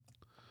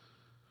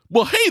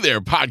Well, hey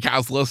there,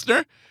 podcast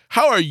listener.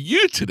 How are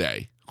you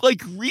today?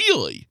 Like,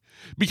 really?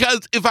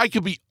 Because if I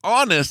could be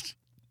honest,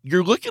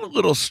 you're looking a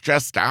little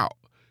stressed out.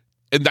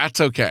 And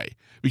that's okay,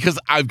 because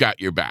I've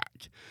got your back.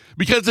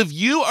 Because if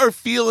you are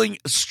feeling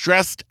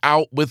stressed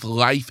out with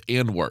life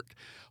and work,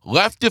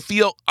 left to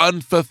feel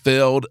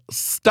unfulfilled,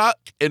 stuck,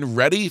 and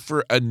ready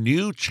for a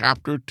new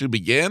chapter to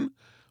begin,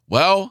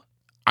 well,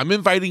 I'm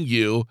inviting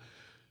you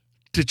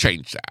to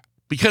change that.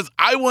 Because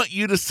I want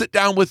you to sit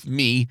down with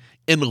me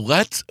and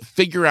let's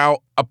figure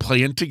out a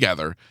plan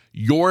together,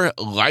 your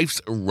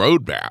life's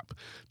roadmap,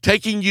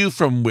 taking you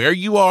from where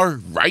you are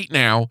right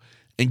now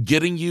and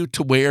getting you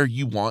to where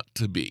you want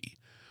to be.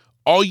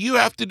 All you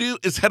have to do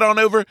is head on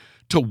over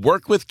to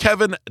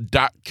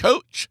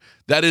workwithkevin.coach.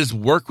 That is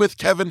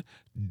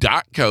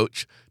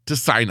workwithkevin.coach to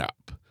sign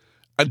up.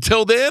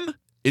 Until then,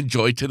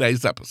 enjoy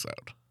today's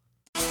episode.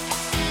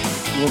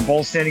 We're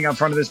both standing out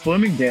front of this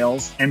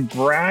Bloomingdale's, and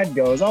Brad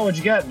goes, "Oh, what'd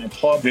you get?" And I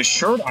pull up this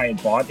shirt I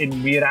had bought,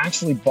 and we had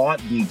actually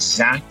bought the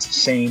exact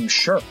same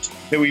shirt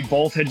that we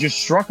both had just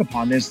struck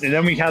upon this. And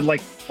then we had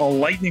like a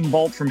lightning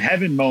bolt from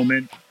heaven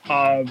moment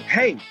of,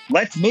 hey,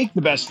 let's make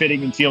the best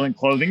fitting and feeling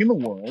clothing in the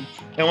world,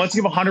 and let's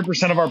give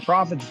 100% of our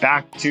profits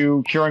back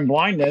to curing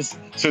blindness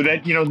so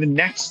that, you know, the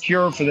next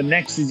cure for the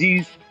next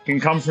disease can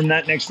come from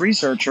that next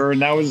researcher.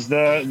 And that was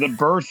the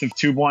birth of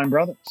Two Blind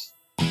Brothers.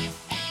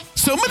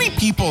 So many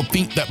people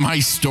think that my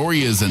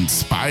story is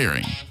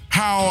inspiring,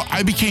 how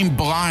I became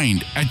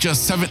blind at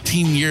just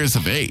 17 years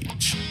of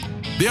age.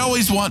 They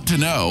always want to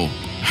know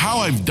how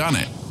I've done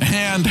it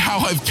and how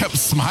I've kept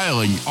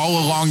smiling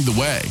all along the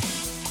way.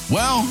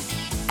 Well,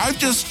 I've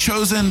just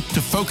chosen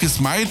to focus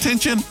my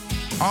attention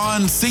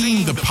on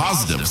seeing the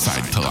positive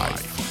side to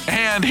life.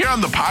 And here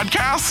on the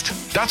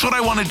podcast, that's what I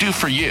want to do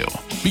for you.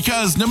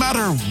 Because no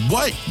matter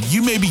what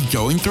you may be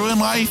going through in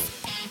life,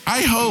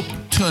 I hope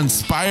to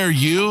inspire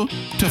you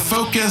to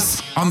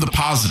focus on the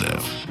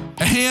positive.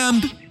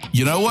 And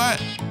you know what?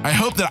 I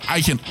hope that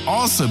I can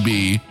also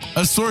be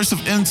a source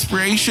of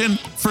inspiration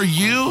for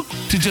you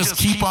to just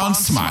keep on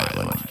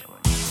smiling.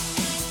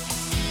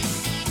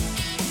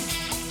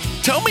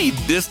 Tell me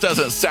this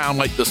doesn't sound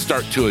like the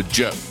start to a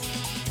joke.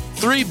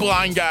 3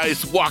 blind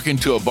guys walk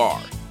into a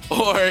bar.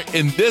 Or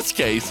in this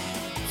case,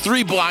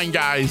 3 blind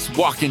guys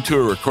walk into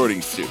a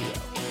recording studio.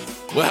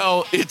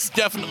 Well, it's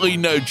definitely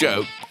no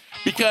joke.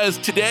 Because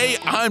today,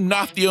 I'm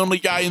not the only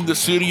guy in the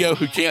studio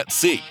who can't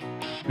see.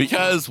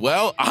 Because,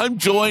 well, I'm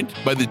joined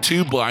by the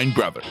Two Blind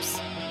Brothers.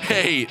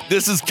 Hey,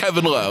 this is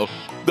Kevin Lowe,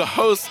 the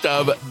host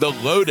of The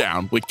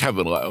Lowdown with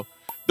Kevin Lowe,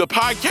 the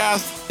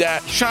podcast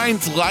that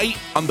shines light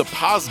on the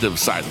positive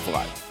side of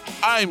life.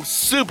 I'm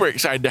super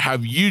excited to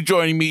have you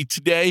joining me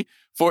today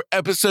for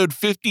episode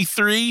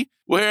 53,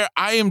 where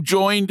I am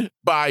joined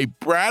by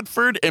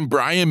Bradford and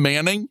Brian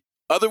Manning,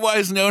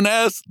 otherwise known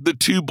as the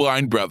Two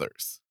Blind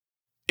Brothers.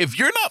 If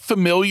you're not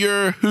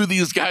familiar who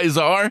these guys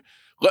are,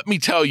 let me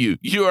tell you,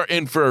 you are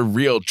in for a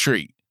real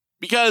treat.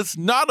 Because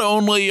not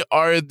only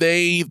are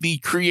they the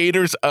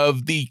creators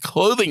of the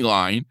clothing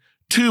line,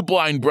 Two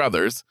Blind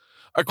Brothers,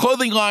 a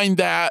clothing line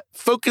that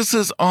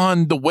focuses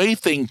on the way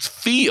things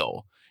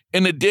feel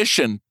in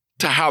addition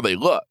to how they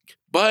look,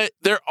 but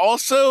they're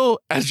also,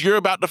 as you're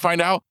about to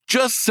find out,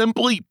 just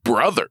simply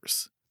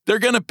brothers. They're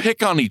going to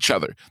pick on each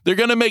other. They're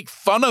going to make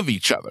fun of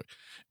each other.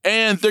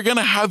 And they're going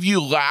to have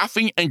you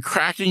laughing and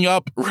cracking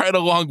up right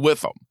along with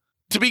them.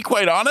 To be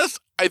quite honest,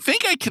 I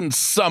think I can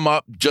sum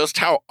up just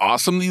how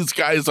awesome these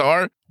guys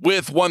are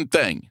with one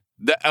thing,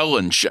 The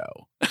Ellen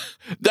Show.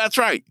 That's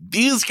right.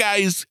 These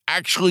guys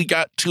actually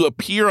got to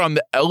appear on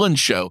The Ellen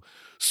Show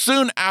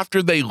soon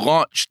after they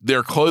launched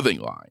their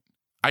clothing line.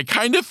 I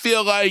kind of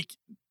feel like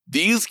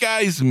these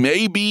guys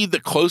may be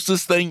the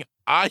closest thing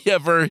I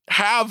ever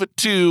have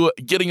to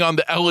getting on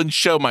The Ellen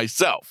Show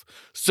myself.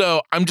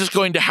 So I'm just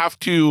going to have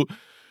to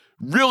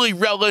really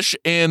relish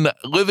in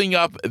living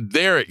up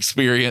their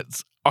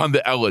experience on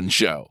The Ellen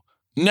Show.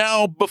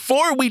 Now,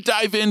 before we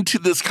dive into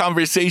this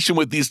conversation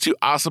with these two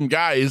awesome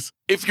guys,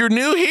 if you're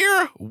new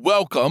here,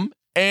 welcome.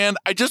 And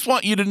I just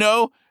want you to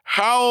know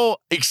how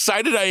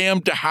excited I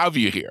am to have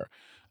you here.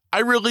 I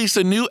release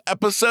a new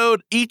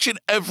episode each and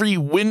every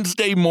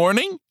Wednesday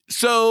morning.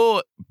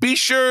 So be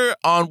sure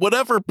on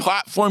whatever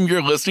platform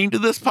you're listening to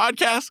this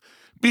podcast,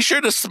 be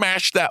sure to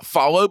smash that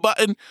follow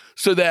button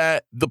so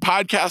that the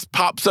podcast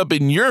pops up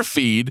in your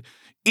feed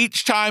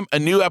each time a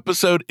new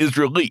episode is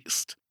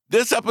released.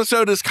 This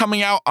episode is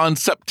coming out on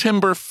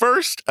September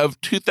 1st of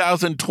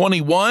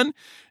 2021.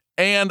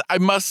 And I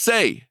must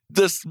say,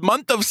 this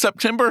month of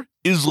September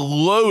is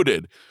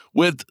loaded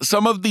with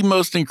some of the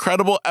most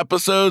incredible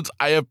episodes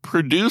I have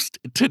produced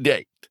to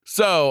date.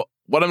 So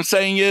what I'm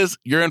saying is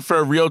you're in for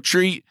a real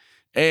treat.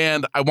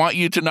 And I want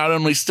you to not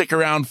only stick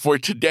around for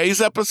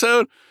today's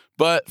episode,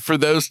 but for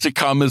those to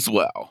come as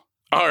well.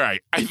 All right,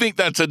 I think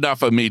that's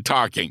enough of me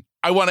talking.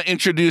 I want to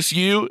introduce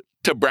you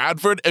to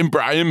Bradford and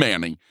Brian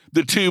Manning,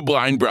 the Two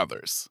Blind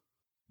Brothers.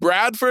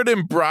 Bradford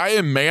and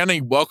Brian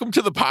Manning, welcome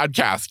to the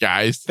podcast,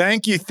 guys.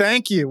 Thank you.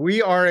 Thank you.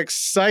 We are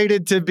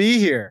excited to be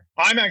here.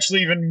 I'm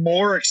actually even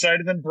more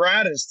excited than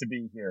Brad is to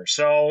be here.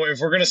 So if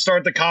we're going to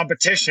start the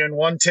competition,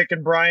 one tick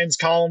in Brian's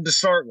column to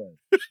start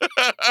with.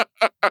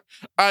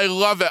 I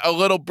love it. A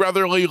little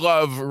brotherly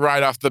love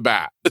right off the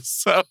bat.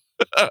 So,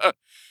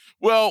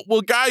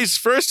 well, guys,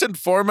 first and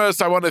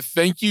foremost, I want to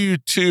thank you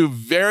two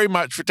very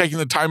much for taking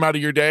the time out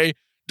of your day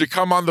to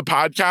come on the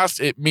podcast.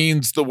 It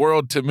means the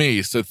world to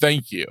me. So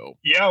thank you.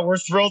 Yeah, we're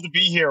thrilled to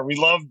be here. We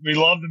love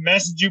the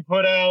message you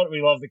put out.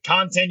 We love the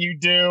content you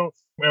do.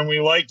 And we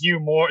like you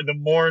more. The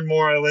more and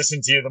more I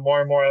listen to you, the more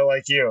and more I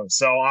like you.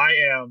 So I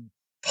am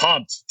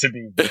pumped to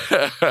be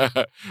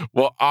here.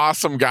 Well,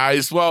 awesome,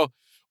 guys. Well,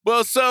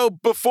 so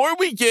before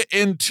we get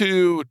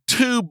into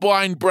Two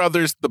Blind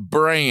Brothers, the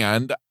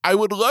brand, I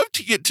would love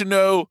to get to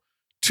know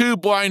Two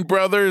Blind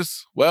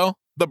Brothers, well,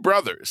 the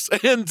brothers.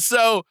 And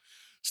so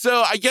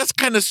I guess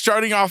kind of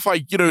starting off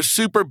like,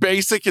 super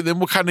basic, and then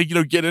we'll kind of,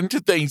 get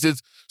into things.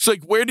 So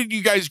like, where did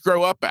you guys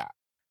grow up at?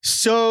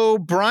 So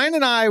Brian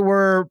and I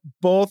were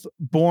both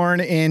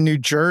born in New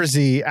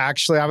Jersey.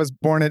 Actually, I was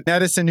born in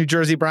Edison, New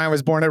Jersey. Brian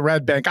was born at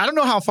Red Bank. I don't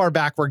know how far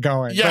back we're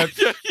going. Yeah.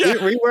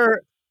 We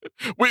were.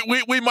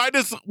 We might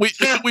as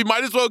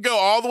well go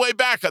all the way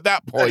back at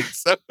that point.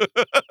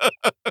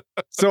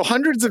 So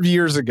hundreds of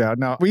years ago.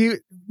 No,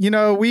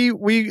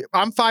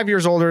 I'm 5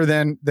 years older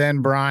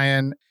than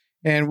Brian,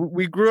 and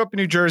we grew up in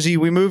New Jersey.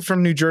 We moved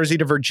from New Jersey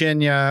to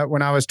Virginia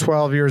when I was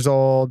 12 years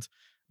old.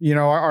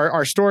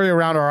 Our story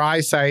around our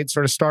eyesight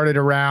sort of started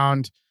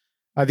around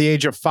the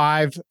age of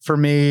 5 for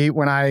me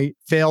when I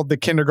failed the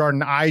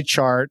kindergarten eye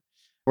chart,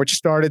 which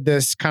started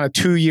this kind of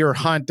 2-year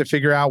hunt to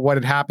figure out what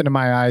had happened to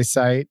my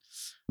eyesight.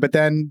 But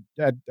then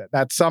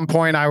at some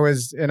point I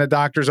was in a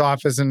doctor's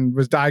office and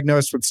was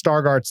diagnosed with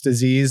Stargardt's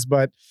disease.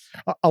 But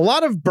a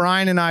lot of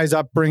Brian and I's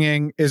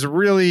upbringing is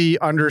really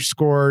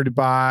underscored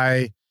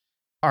by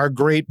our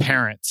great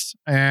parents.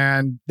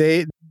 And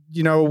they,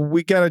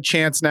 we get a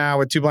chance now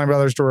with Two Blind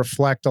Brothers to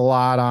reflect a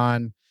lot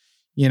on,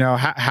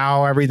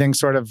 how everything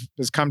sort of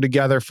has come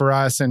together for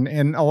us.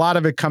 And a lot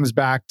of it comes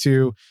back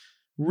to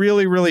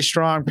really, really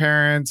strong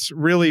parents,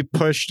 really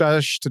pushed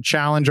us to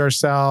challenge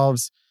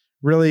ourselves,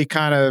 really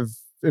kind of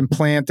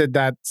implanted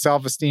that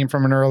self-esteem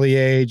from an early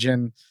age.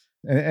 And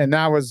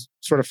that was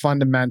sort of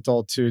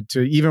fundamental to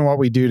even what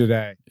we do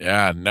today.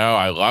 Yeah, no,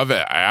 I love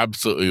it. I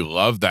absolutely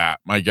love that.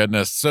 My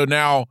goodness.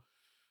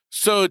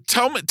 So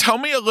tell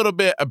me a little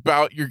bit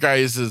about your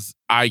guys'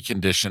 eye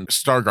condition,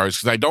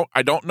 Stargardt's, because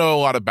I don't know a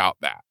lot about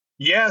that.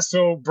 Yeah,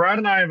 so Brad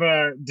and I have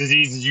a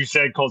disease, as you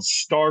said, called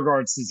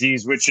Stargardt's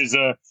disease, which is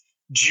a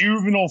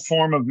juvenile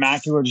form of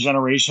macular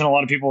degeneration. A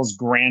lot of people's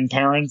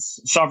grandparents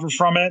suffer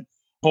from it.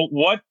 But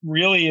what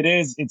really it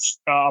is, it's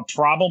a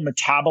problem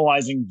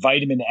metabolizing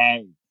vitamin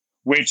A,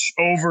 which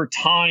over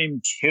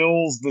time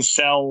kills the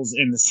cells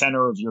in the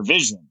center of your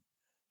vision.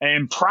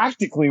 And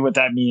practically what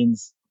that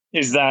means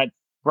is that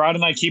Brad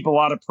and I keep a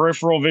lot of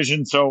peripheral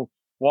vision. So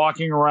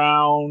walking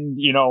around,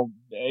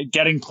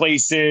 getting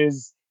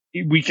places,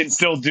 we can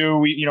still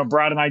do,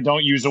 Brad and I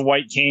don't use a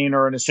white cane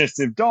or an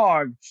assistive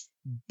dog,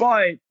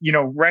 but,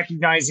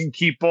 recognizing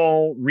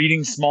people,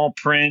 reading small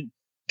print,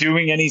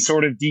 doing any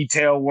sort of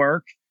detail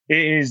work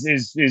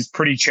is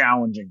pretty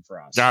challenging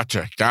for us.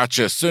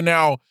 Gotcha. So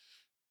now,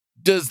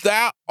 is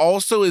that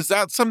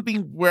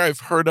something where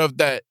I've heard of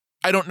that?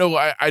 I don't know.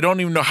 I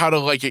don't even know how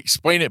to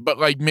explain it, but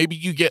maybe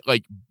you get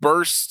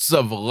bursts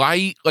of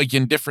light,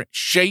 in different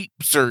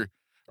shapes or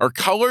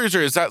colors,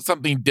 or is that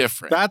something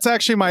different? That's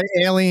actually my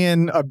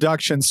alien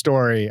abduction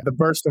story, the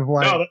burst of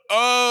light.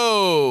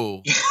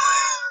 No,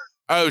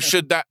 Oh,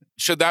 should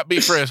that be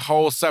for a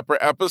whole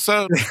separate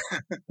episode?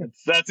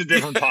 That's a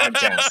different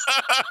podcast.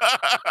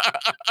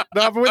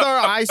 No, but with our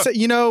eyesight,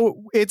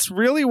 it's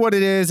really what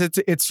it is.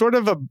 It's sort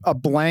of a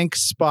blank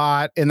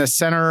spot in the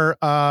center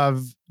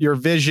of your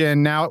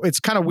vision. Now, it's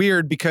kind of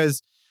weird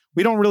because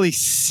we don't really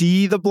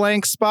see the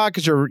blank spot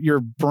because your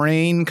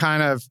brain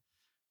kind of,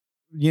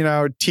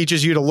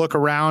 teaches you to look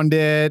around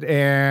it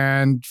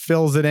and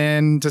fills it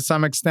in to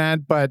some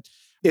extent. But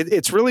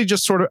it's really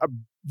just sort of a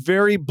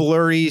very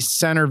blurry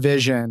center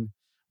vision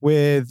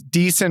with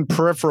decent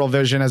peripheral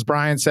vision, as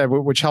Brian said,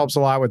 which helps a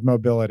lot with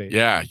mobility.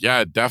 Yeah,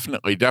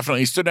 definitely.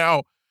 So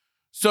now,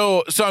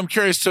 so I'm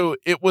curious. So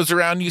it was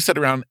you said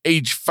around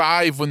age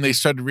 5 when they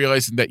started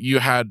realizing that you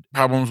had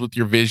problems with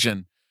your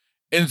vision.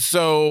 And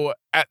so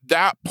at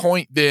that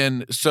point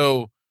then,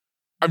 so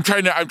I'm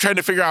trying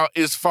to figure out,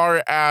 as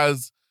far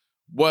as,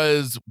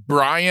 was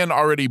Brian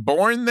already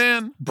born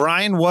then?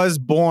 Brian was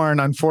born,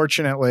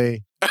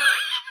 unfortunately.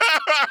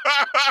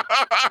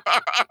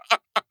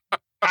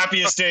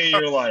 Happiest day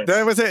of your life.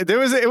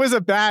 It was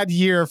a bad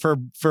year for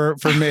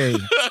me.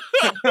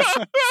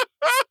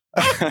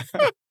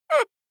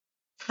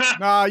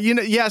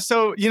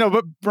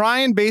 But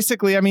Brian,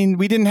 basically,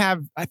 we didn't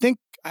have, I think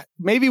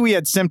maybe we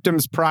had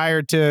symptoms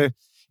prior to,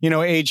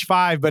 age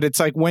 5, but it's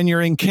like when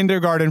you're in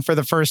kindergarten for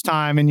the first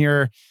time and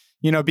you're,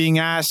 being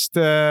asked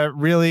to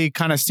really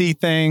kind of see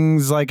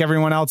things like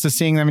everyone else is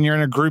seeing them and you're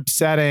in a group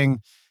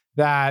setting,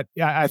 that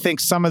I think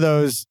some of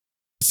those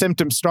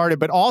symptoms started,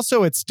 but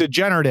also it's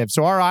degenerative.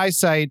 So our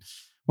eyesight,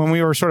 when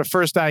we were sort of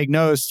first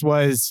diagnosed,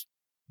 was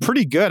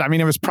pretty good. I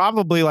mean, it was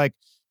probably like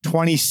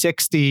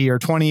 20/60 or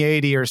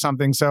 20/80 or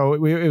something. So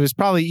it was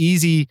probably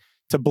easy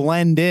to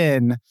blend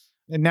in.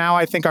 And now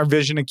I think our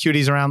vision acuity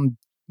is around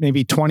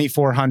maybe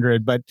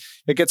 2400, but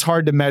it gets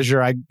hard to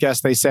measure, I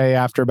guess they say,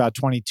 after about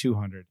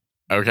 2200.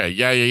 Okay.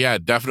 Yeah,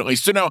 definitely.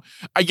 So no,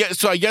 I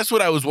guess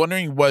what I was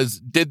wondering was,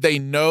 did they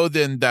know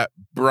then that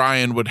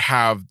Brian would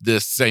have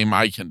this same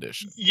eye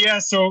condition? Yeah.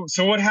 So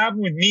what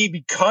happened with me,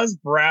 because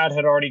Brad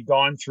had already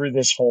gone through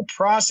this whole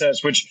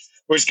process, which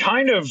was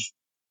kind of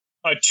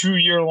a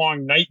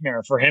 2-year-long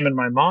nightmare for him and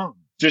my mom,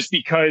 just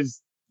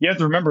because you have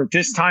to remember at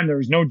this time, there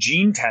was no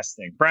gene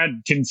testing. Brad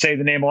can say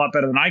the name a lot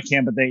better than I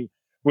can, but they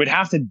would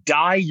have to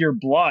dye your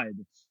blood,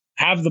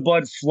 have the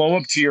blood flow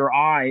up to your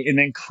eye, and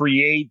then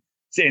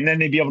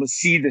they'd be able to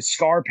see the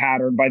scar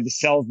pattern by the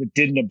cells that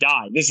didn't have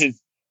died. This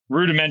is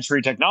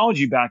rudimentary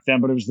technology back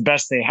then, but it was the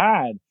best they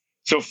had.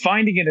 So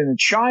finding it in a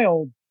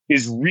child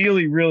is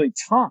really, really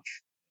tough.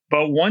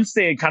 But once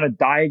they had kind of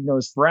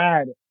diagnosed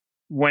Brad,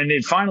 when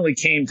it finally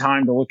came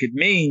time to look at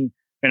me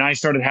and I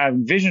started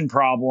having vision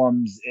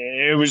problems,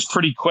 it was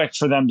pretty quick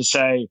for them to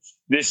say,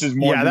 this is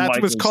more than likely. Yeah,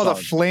 that was called a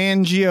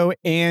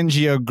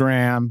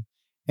phalangioangiogram.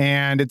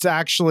 And it's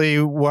actually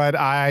what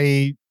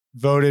I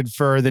voted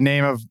for the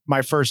name of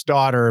my first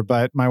daughter,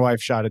 but my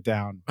wife shot it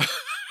down.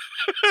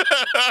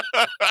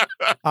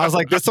 I was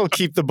like, this will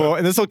keep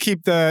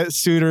the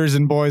suitors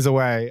and boys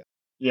away.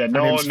 Yeah,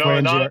 not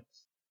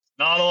a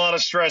lot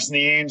of stress in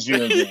the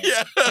angiogram.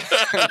 Yeah.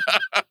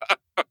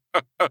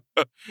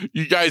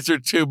 You guys are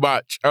too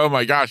much. Oh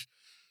my gosh.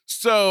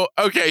 So,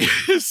 okay.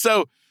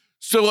 So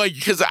like,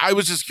 because I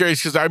was just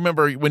curious, because I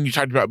remember when you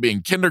talked about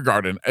being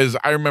kindergarten,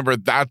 I remember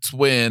that's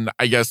when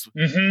I guess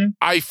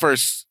I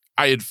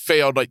had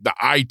failed like the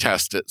eye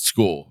test at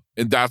school.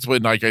 And that's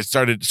when like I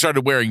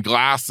started wearing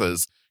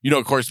glasses.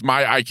 Of course,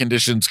 my eye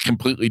condition's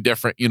completely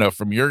different,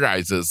 from your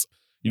guys's,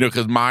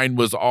 because mine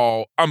was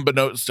all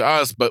unbeknownst to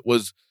us, but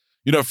was,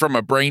 from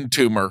a brain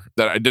tumor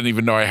that I didn't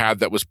even know I had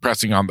that was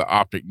pressing on the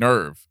optic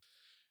nerve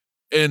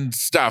and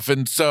stuff.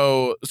 And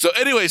so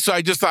anyway, so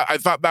I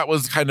thought that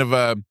was kind of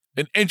an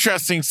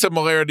interesting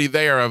similarity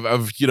there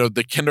of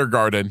the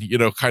kindergarten,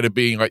 kind of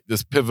being like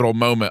this pivotal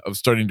moment of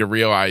starting to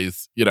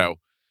realize,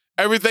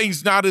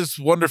 everything's not as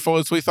wonderful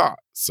as we thought.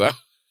 So,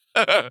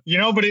 but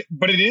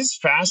it is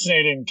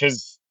fascinating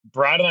because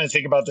Brad and I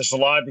think about this a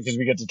lot because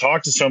we get to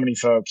talk to so many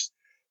folks,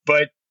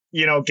 but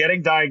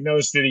getting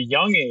diagnosed at a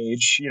young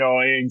age,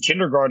 in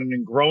kindergarten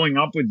and growing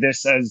up with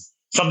this as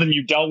something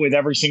you dealt with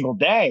every single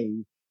day,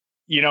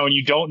 and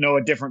you don't know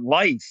a different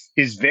life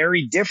is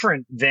very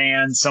different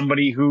than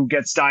somebody who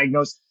gets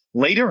diagnosed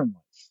later in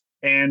life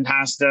and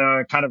has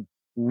to kind of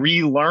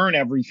relearn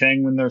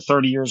everything when they're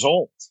 30 years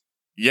old.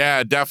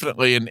 Yeah,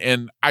 definitely.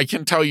 And I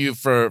can tell you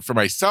for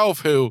myself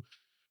who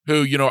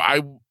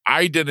I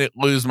didn't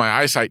lose my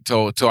eyesight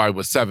till I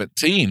was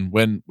 17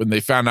 when they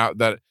found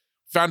out I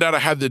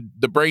had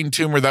the brain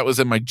tumor that was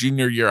in my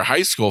junior year of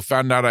high school,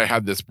 found out I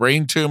had this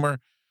brain tumor,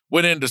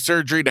 went into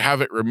surgery to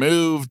have it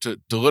removed to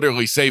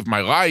literally save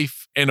my life,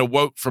 and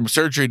awoke from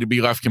surgery to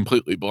be left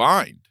completely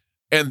blind.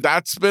 And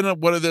that's been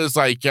one of those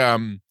like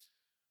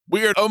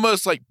weird,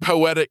 almost like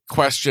poetic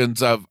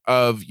questions of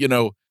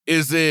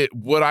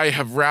would I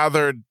have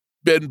rather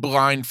been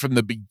blind from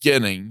the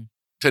beginning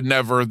to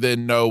never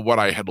then know what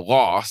I had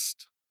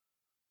lost,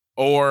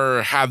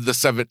 or have the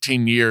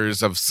 17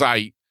 years of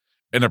sight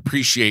and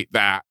appreciate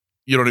that,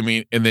 you know what I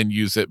mean? And then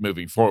use it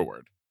moving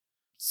forward.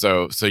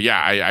 So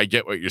yeah, I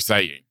get what you're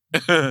saying.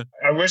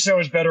 I wish I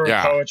was better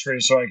at poetry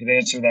so I could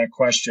answer that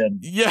question.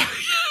 Yeah.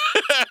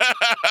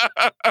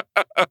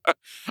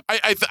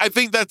 I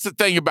think that's the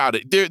thing about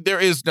it. There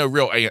is no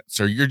real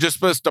answer. You're just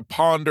supposed to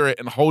ponder it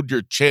and hold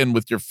your chin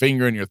with your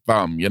finger and your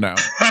thumb,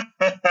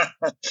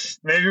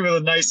 Maybe with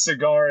a nice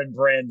cigar and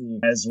brandy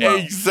as well.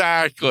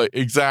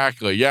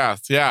 Exactly.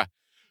 Yes. Yeah.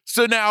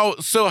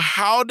 So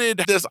how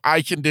did this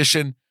eye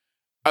condition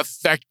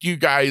affect you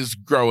guys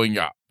growing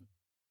up?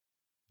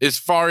 As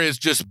far as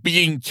just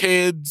being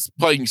kids,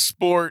 playing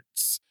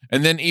sports,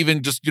 and then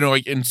even just,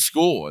 like in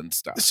school and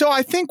stuff. So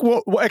I think,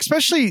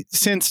 especially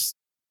since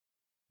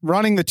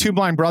running the Two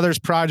Blind Brothers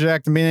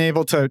project and being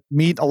able to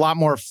meet a lot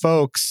more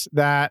folks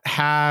that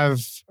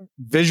have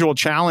visual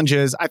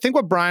challenges, I think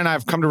what Brian and I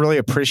have come to really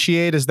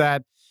appreciate is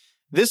that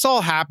this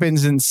all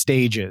happens in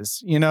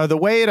stages. The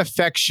way it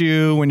affects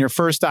you when you're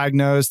first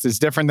diagnosed is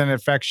different than it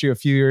affects you a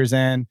few years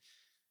in,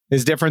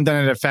 is different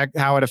than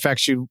how it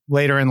affects you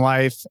later in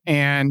life.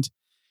 And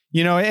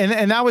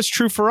and that was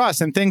true for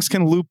us, and things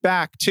can loop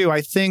back too.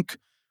 I think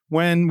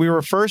when we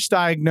were first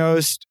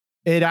diagnosed,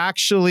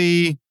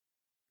 we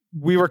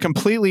were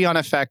completely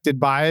unaffected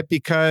by it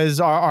because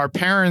our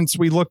parents,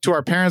 we looked to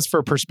our parents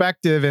for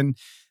perspective, and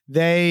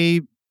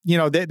they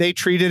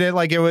treated it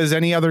like it was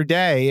any other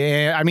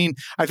day. And I mean,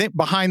 I think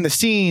behind the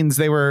scenes,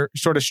 they were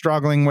sort of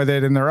struggling with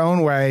it in their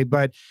own way,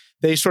 but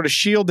they sort of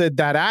shielded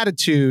that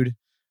attitude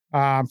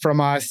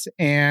from us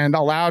and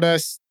allowed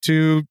us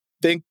to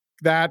think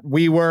that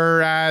we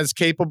were as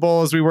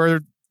capable as we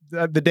were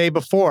the day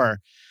before.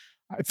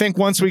 I think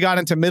once we got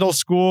into middle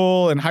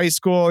school and high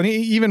school and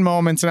even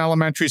moments in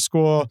elementary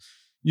school,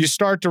 you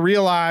start to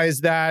realize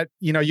that,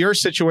 your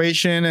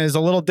situation is a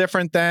little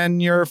different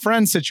than your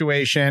friend's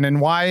situation. And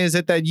why is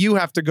it that you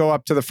have to go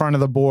up to the front of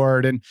the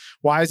board? And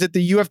why is it that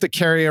you have to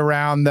carry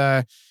around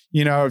the,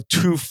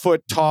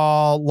 2-foot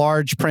tall,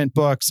 large print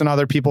books and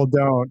other people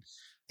don't?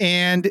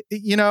 And,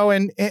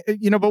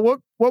 but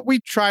what we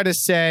try to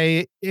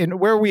say and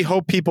where we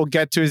hope people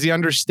get to is the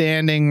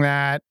understanding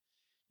that,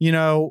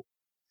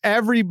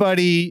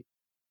 everybody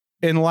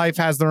in life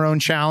has their own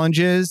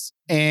challenges.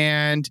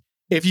 And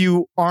if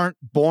you aren't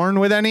born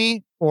with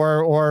any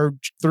or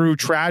through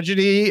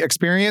tragedy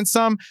experience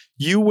some,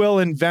 you will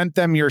invent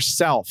them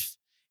yourself.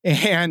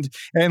 And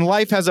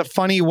life has a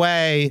funny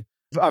way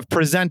of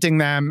presenting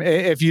them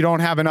if you don't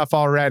have enough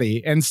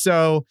already. And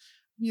so,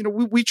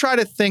 we try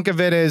to think of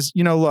it as,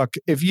 look,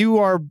 if you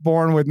are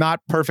born with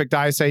not perfect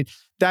eyesight,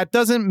 that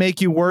doesn't make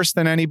you worse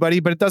than anybody,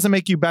 but it doesn't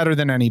make you better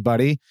than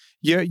anybody.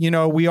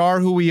 We are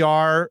who we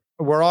are.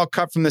 We're all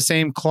cut from the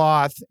same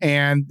cloth.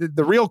 And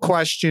the real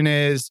question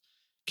is,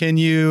 can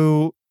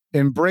you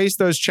embrace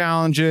those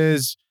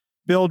challenges,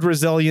 build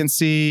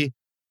resiliency,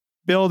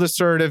 build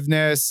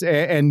assertiveness,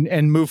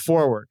 and move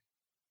forward?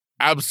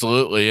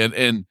 Absolutely.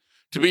 And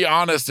to be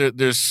honest,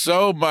 there's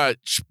so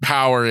much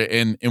power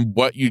in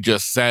what you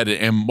just said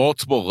and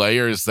multiple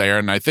layers there.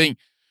 And I think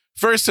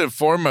first and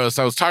foremost,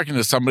 I was talking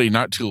to somebody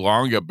not too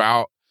long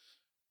about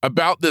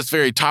this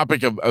very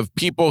topic of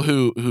people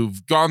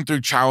who've gone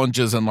through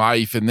challenges in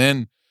life, and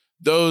then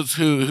those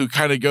who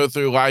kind of go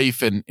through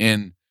life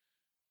and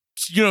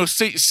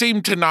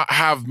seem to not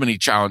have many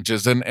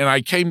challenges. And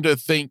I came to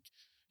think,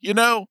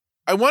 I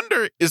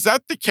wonder, is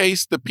that the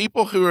case? The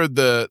people who are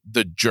the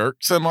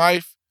jerks in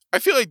life, I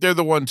feel like they're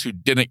the ones who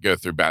didn't go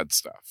through bad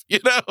stuff,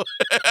 and,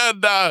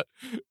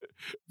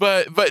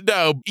 but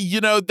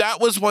no, that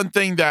was one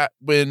thing that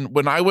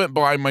when I went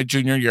blind my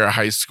junior year of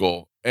high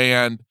school,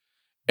 and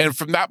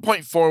from that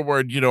point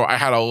forward, I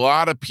had a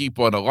lot of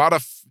people and a lot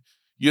of,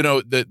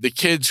 the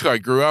kids who I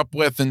grew up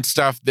with and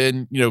stuff,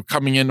 then,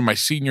 coming into my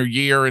senior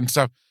year and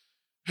stuff,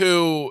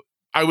 who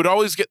I would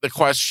always get the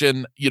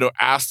question,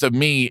 asked of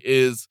me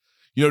is,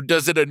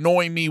 does it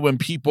annoy me when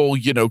people,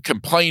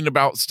 complain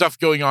about stuff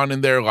going on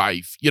in their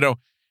life, and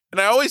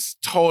I always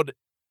told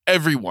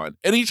everyone,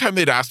 anytime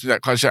they'd ask me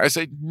that question, I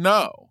say,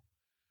 no.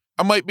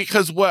 I'm like,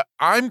 because what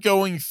I'm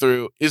going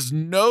through is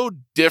no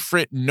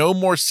different, no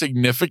more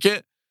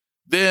significant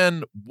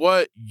than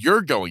what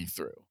you're going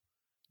through.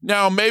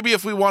 Now, maybe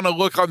if we want to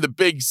look on the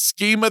big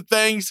scheme of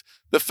things,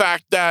 the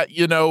fact that,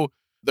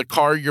 the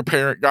car your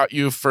parent got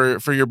you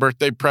for your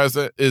birthday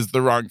present is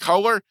the wrong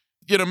color,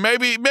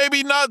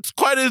 maybe not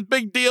quite as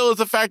big deal as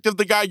the fact of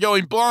the guy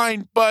going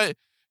blind, but,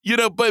 and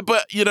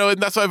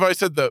that's why I've always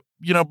said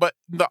but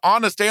the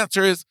honest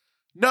answer is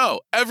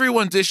no,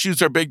 everyone's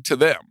issues are big to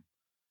them.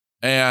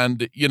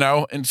 And,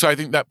 and so I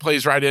think that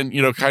plays right in,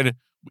 kind of,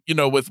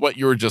 with what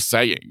you were just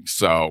saying.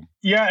 So,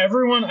 yeah,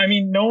 everyone,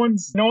 no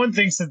one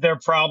thinks that their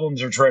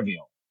problems are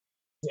trivial.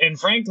 And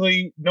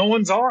frankly, no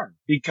one's are,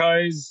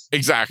 because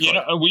exactly,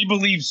 we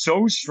believe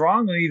so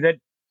strongly that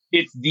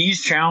it's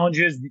these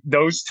challenges,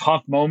 those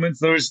tough moments,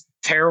 those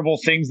terrible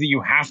things that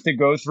you have to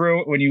go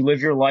through when you live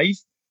your life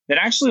that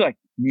actually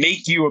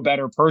make you a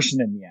better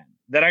person in the end,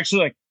 that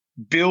actually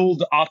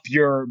build up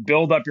your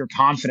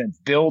confidence,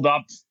 build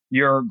up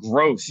your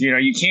growth.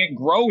 You can't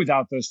grow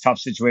without those tough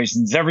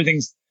situations.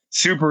 Everything's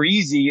super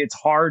easy. It's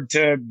hard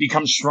to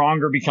become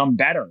stronger, become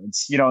better.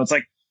 It's, it's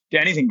like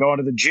anything, going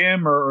to the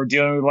gym or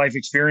dealing with life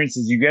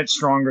experiences, you get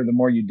stronger the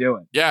more you do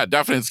it. Yeah,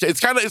 definitely.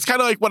 It's kind of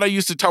like what I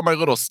used to tell my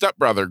little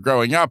stepbrother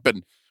growing up,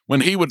 and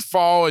when he would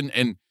fall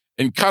and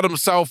cut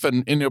himself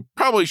and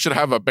probably should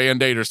have a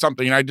Band-Aid or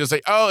something, and I just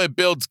say, oh, it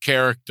builds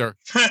character.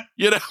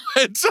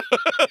 It's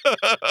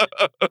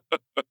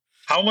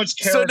how much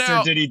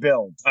character did he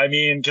build?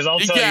 Because I'll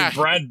tell you,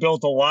 Brad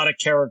built a lot of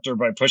character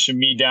by pushing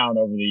me down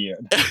over the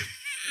years.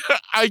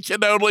 I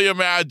can only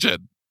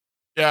imagine.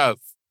 Yes.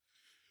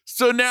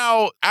 So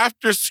now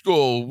after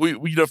school,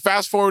 we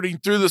fast forwarding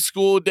through the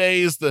school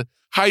days, the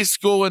high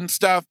school and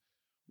stuff,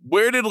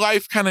 where did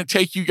life kind of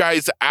take you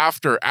guys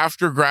after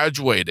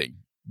graduating?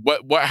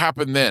 What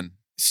happened then?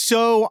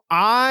 So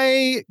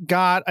I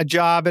got a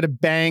job at a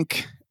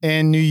bank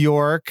in New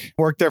York,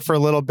 worked there for a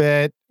little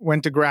bit,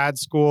 went to grad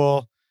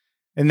school,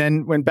 and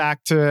then went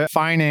back to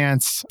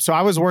finance. So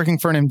I was working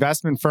for an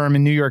investment firm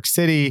in New York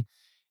City.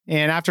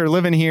 And after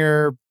living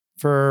here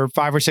for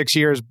 5 or 6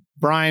 years,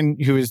 Brian,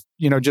 who was,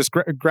 just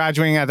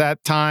graduating at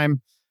that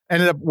time,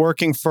 ended up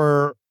working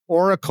for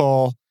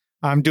Oracle,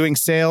 doing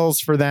sales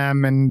for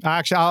them. And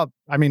actually,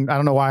 I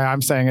don't know why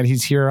I'm saying it.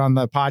 He's here on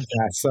the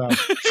podcast. So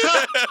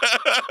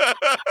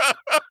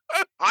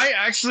I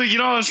actually,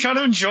 I was kind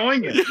of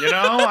enjoying it.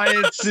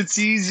 It's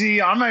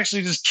easy. I'm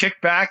actually just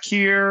kicked back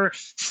here,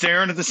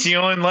 staring at the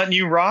ceiling, letting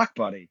you rock,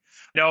 buddy.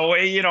 No,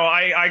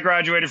 I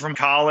graduated from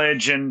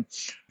college and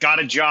got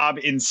a job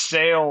in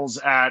sales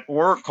at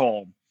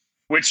Oracle.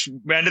 which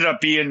ended up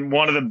being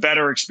one of the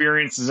better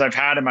experiences I've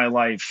had in my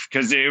life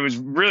because it was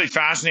really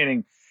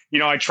fascinating. I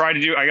got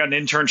an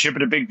internship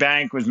at a big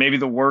bank, was maybe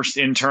the worst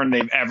intern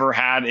they've ever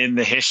had in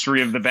the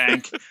history of the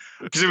bank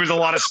because it was a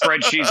lot of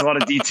spreadsheets, a lot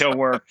of detail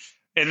work.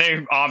 And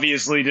they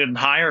obviously didn't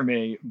hire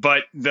me.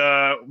 But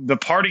the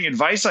parting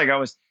advice I got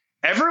was,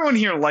 everyone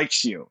here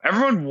likes you.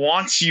 Everyone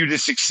wants you to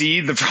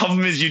succeed. The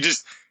problem is you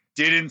just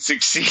didn't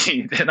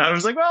succeed. And I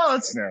was like, well,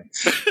 that's fair.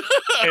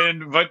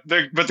 But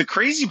the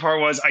crazy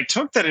part was I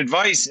took that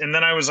advice and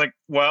then I was like,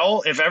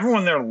 well, if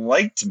everyone there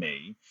liked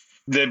me,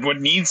 that what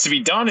needs to be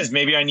done is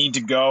maybe I need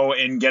to go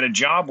and get a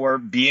job where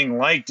being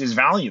liked is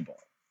valuable.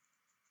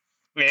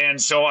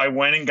 And so I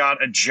went and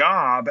got a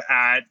job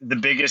at the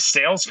biggest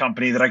sales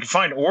company that I could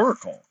find,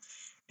 Oracle.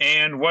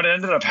 And what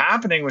ended up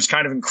happening was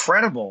kind of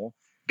incredible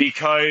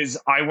because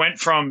I went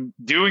from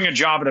doing a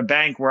job at a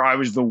bank where I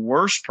was the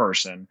worst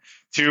person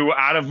to,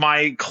 out of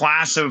my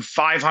class of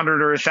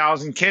 500 or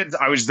 1,000 kids,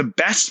 I was the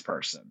best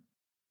person.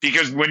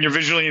 Because when you're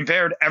visually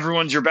impaired,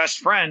 everyone's your best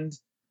friend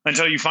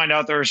until you find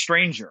out they're a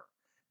stranger.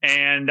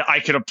 And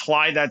I could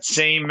apply that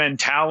same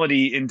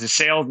mentality into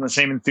sales and the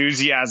same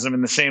enthusiasm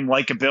and the same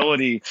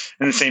likability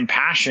and the same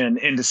passion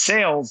into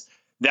sales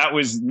that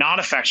was not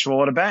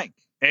effectual at a bank.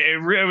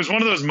 It was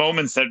one of those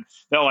moments that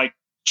like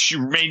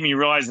made me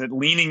realize that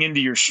leaning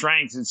into your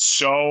strengths is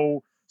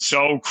so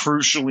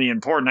crucially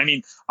important. I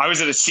mean, I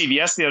was at a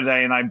CVS the other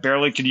day and I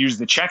barely could use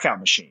the checkout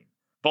machine,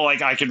 but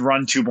like I could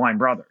run Two Blind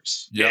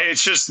Brothers. Yep.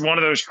 It's just one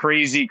of those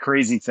crazy,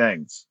 crazy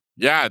things.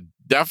 Yeah,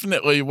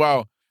 definitely.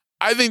 Well,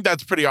 I think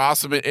that's pretty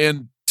awesome.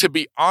 And to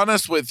be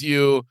honest with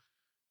you,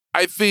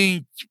 I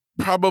think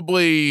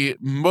probably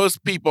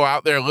most people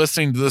out there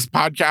listening to this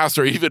podcast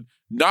or even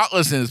not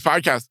listening to this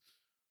podcast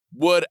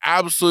would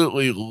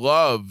absolutely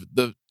love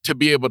to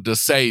be able to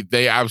say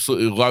they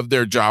absolutely love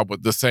their job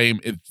with the same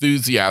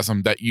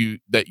enthusiasm that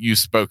you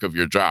spoke of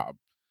your job.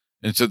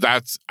 And so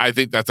I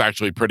think that's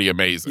actually pretty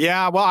amazing.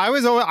 Yeah, well, I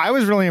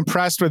was really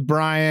impressed with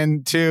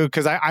Brian too,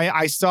 because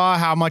I saw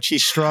how much he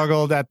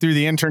struggled through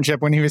the internship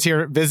when he was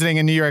here visiting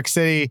in New York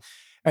City.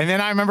 And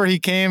then I remember he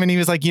came and he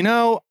was like,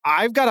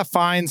 I've got to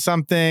find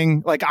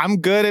something. Like, I'm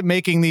good at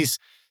making these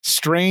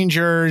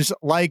strangers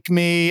like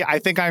me. I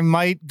think I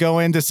might go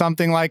into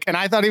something like, and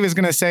I thought he was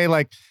going to say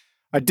like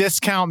a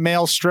discount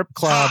male strip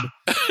club,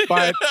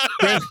 but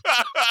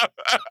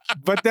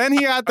then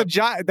he got the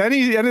job. Then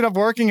he ended up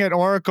working at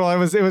Oracle.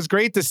 It was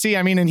great to see.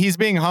 I mean, and he's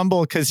being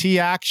humble because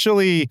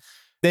they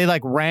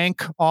like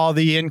rank all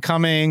the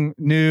incoming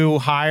new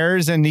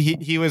hires, and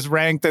he was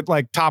ranked at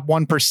like top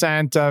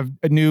 1% of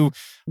new,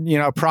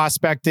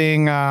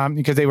 prospecting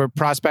because they were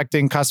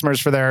prospecting customers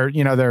for their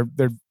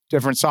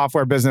different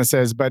software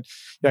businesses. But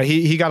yeah,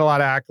 he got a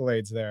lot of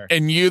accolades there.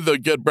 And you, the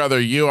good brother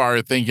you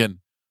are, thinking,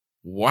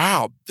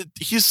 wow,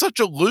 he's such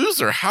a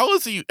loser.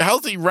 How's he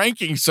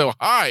ranking so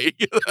high?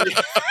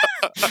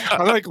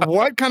 I'm like,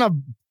 what kind of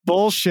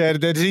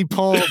bullshit did he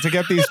pull to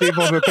get these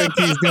people to think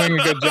he's doing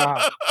a good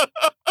job?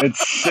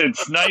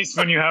 It's nice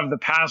when you have the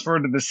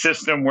password to the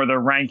system where they're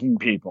ranking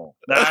people.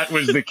 That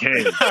was the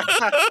case.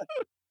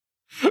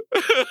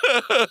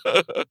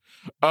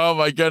 Oh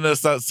my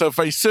goodness, that's so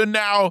funny.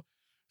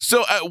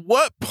 So at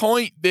what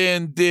point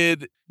then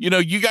did,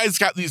 you guys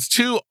got these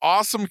two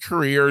awesome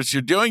careers,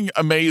 you're doing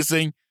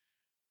amazing.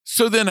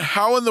 So then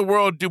how in the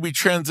world do we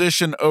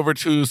transition over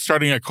to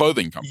starting a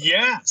clothing company?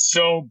 Yeah.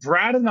 So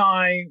Brad and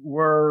I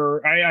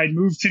I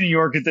moved to New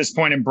York at this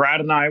point, and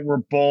Brad and I were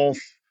both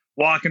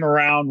walking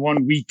around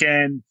one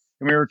weekend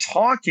and we were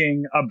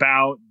talking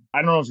about, I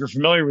don't know if you're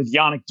familiar with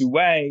Yannick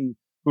Douay,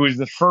 who was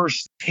the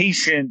first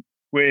patient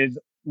with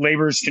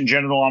Leber's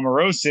congenital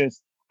amaurosis,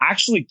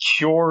 actually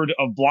cured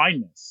of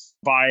blindness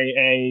by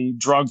a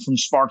drug from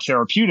Spark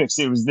Therapeutics.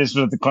 This was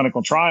at the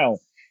clinical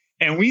trial.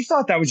 And we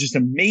thought that was just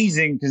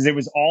amazing because it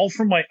was all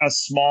from like a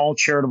small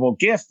charitable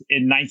gift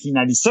in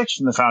 1996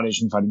 from the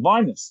Foundation Fighting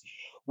Blindness.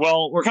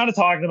 Well, we're kind of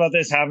talking about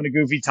this, having a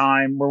goofy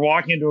time. We're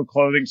walking into a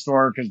clothing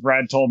store because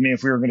Brad told me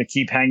if we were going to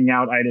keep hanging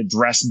out, I had to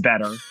dress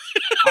better.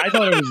 I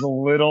thought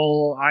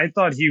I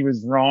thought he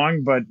was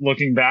wrong, but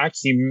looking back,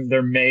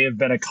 there may have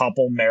been a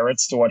couple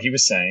merits to what he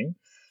was saying.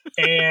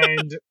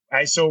 And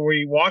so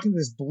we walk into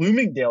this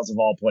Bloomingdale's of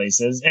all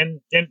places, and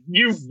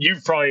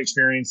you've probably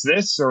experienced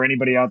this, or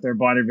anybody out there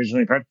blind or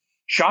visually impaired.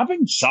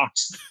 Shopping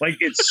sucks. Like,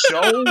 it's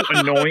so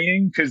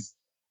annoying because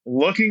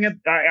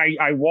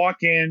I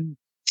walk in,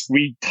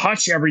 we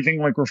touch everything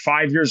like we're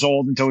 5 years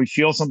old until we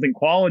feel something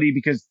quality,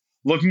 because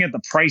looking at the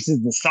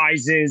prices, the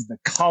sizes, the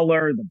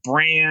color, the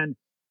brand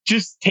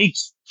just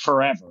takes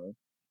forever.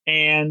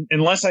 And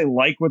unless I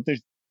like what the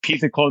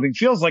piece of clothing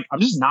feels like, I'm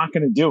just not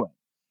going to do it.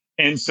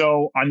 And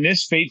so on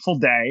this fateful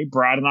day,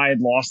 Brad and I had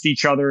lost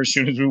each other as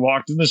soon as we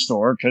walked in the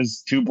store,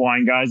 because two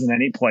blind guys in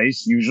any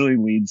place usually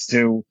leads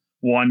to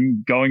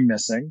one going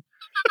missing.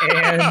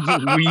 And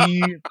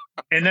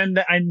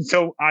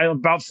so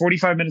about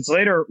 45 minutes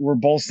later, we're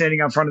both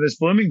standing out front of this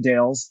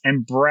Bloomingdale's,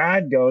 and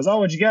Brad goes, "Oh,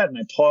 what'd you get?" And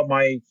I pull up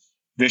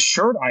the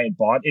shirt I had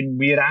bought, and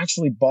we had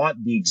actually bought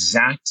the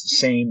exact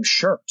same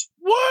shirt.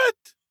 What?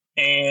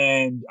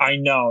 And I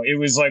know it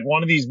was like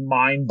one of these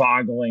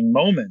mind-boggling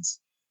moments.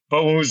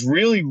 But what was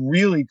really,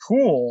 really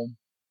cool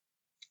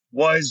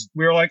was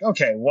we were like,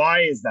 okay,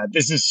 why is that?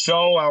 This is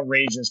so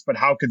outrageous, but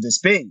how could this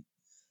be?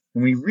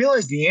 And we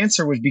realized the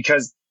answer was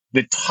because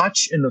the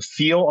touch and the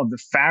feel of the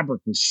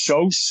fabric was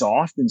so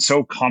soft and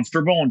so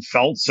comfortable and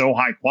felt so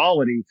high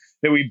quality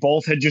that we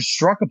both had just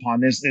struck upon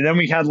this. And then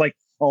we had like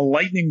a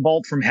lightning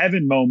bolt from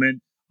heaven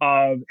moment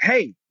of,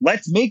 hey,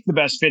 let's make the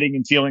best fitting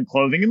and feeling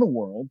clothing in the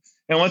world.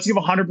 And let's give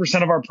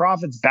 100% of our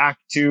profits back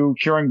to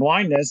curing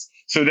blindness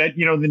so that,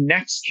 you know, the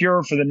next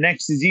cure for the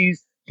next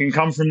disease can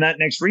come from that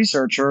next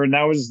researcher. And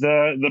that was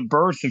the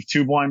birth of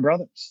Two Blind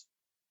Brothers.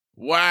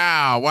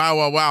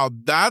 Wow.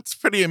 That's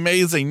pretty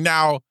amazing.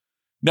 Now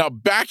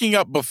backing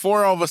up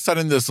before all of a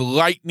sudden this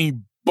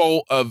lightning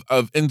bolt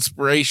of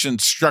inspiration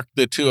struck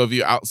the two of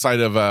you outside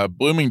of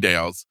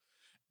Bloomingdale's,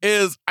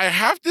 is I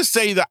have to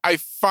say that I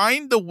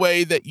find the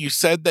way that you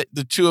said that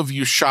the two of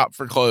you shop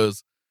for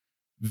clothes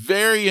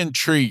very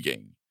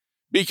intriguing,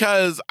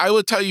 because I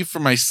will tell you for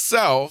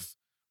myself,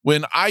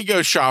 when I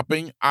go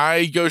shopping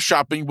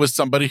with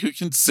somebody who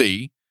can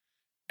see.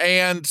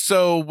 And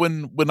so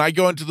when I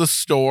go into the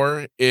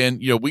store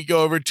and, you know, we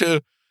go over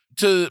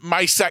to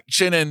my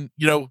section and,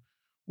 you know,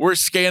 we're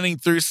scanning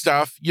through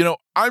stuff, you know,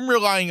 I'm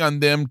relying on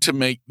them to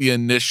make the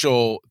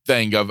initial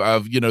thing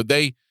of, you know,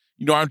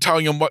 I'm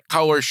telling them what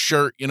color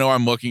shirt, you know,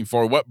 I'm looking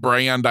for, what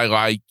brand I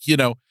like, you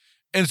know.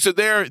 And so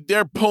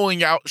they're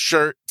pulling out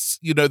shirts,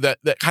 you know, that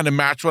kind of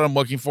match what I'm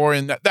looking for.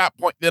 And at that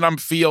point, then I'm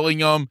feeling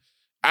them,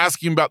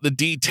 asking about the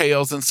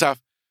details and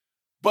stuff.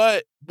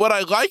 But what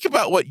I like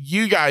about what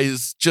you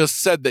guys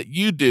just said that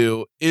you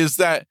do is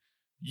that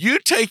you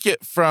take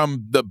it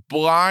from the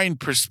blind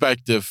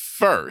perspective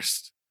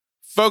first,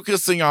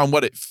 focusing on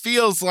what it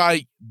feels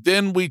like.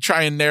 Then we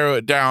try and narrow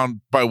it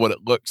down by what it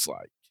looks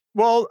like.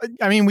 Well,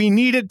 I mean, we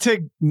needed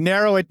to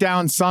narrow it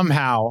down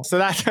somehow. So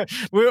that's,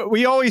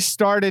 we always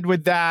started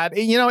with that.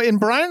 You know, in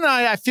Brian and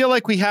I feel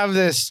like we have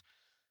this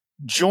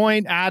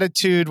joint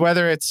attitude,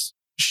 whether it's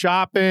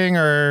shopping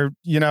or,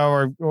 you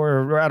know,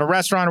 or at a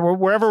restaurant or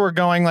wherever we're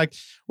going. Like,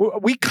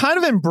 we kind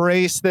of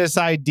embrace this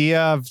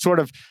idea of sort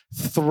of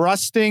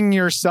thrusting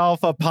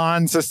yourself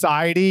upon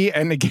society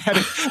and then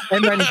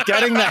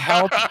getting the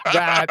help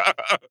that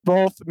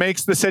both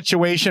makes the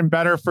situation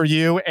better for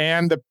you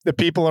and the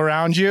people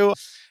around you.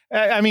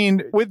 I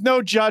mean, with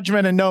no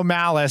judgment and no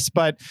malice,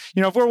 but,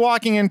 you know, if we're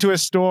walking into a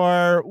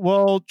store,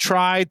 we'll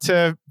try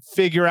to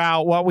figure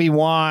out what we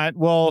want.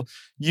 We'll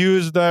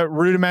use the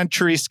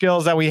rudimentary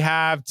skills that we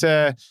have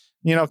to,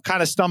 you know,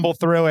 kind of stumble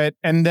through it.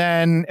 And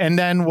then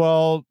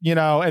we'll, you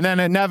know, and then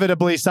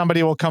inevitably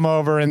somebody will come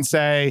over and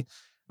say,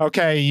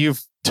 okay,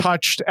 you've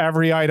touched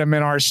every item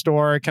in our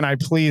store. Can I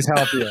please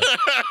help you?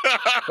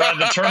 Brad,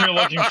 the term you're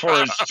looking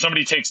for is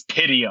somebody takes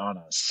pity on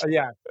us.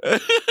 Yeah.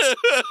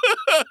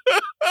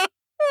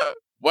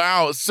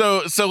 Wow.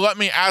 So let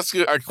me ask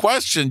you a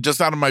question just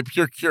out of my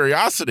pure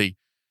curiosity,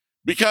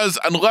 because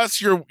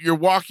unless you're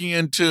walking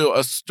into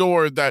a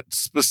store that's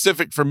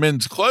specific for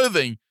men's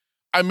clothing,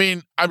 I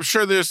mean, I'm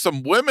sure there's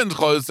some women's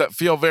clothes that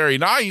feel very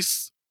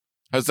nice.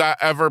 Has that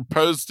ever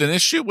posed an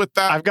issue with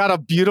that? I've got a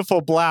beautiful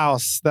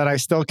blouse that I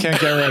still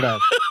can't get rid of.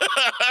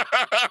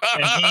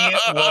 And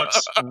he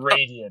looks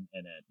radiant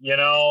in it. You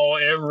know,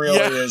 it really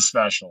is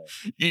special.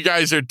 You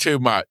guys are too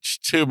much.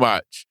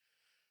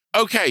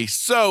 Okay,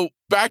 so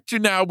back to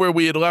now where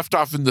we had left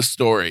off in the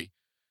story.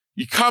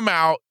 You come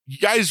out, you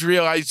guys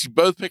realize you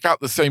both pick out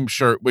the same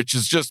shirt, which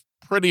is just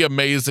pretty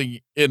amazing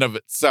in of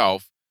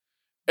itself.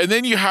 And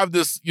then you have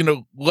this, you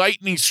know,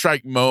 lightning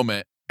strike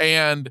moment.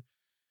 And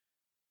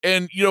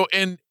you know,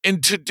 and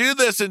to do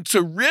this, and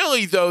to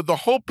really, though, the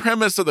whole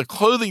premise of the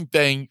clothing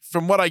thing,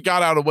 from what I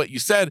got out of what you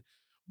said,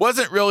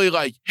 wasn't really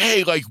like,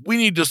 hey, like, we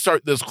need to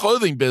start this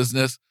clothing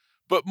business,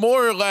 but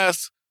more or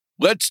less,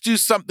 let's do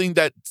something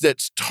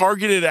that's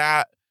targeted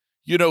at,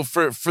 you know,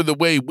 for the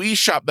way we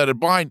shop that are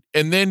blind,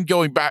 and then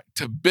going back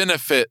to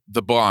benefit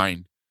the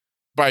blind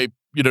by,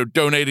 you know,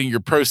 donating your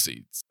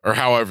proceeds or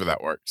however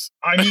that works.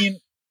 I mean,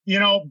 you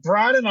know,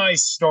 Brad and I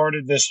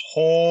started this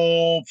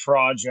whole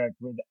project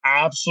with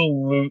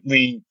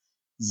absolutely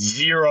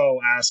zero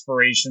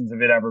aspirations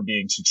of it ever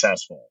being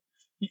successful.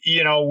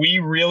 You know, we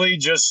really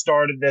just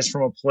started this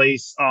from a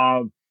place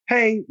of,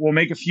 hey, we'll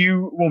make a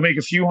few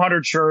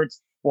hundred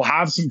shirts. We'll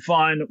have some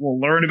fun. We'll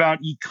learn about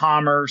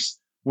e-commerce.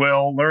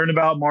 We'll learn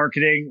about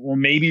marketing. We'll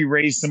maybe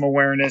raise some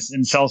awareness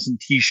and sell some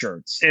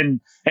t-shirts and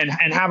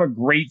have a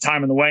great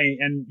time in the way.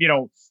 And, you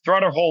know,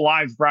 throughout our whole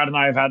lives, Brad and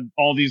I have had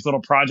all these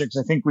little projects.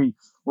 I think we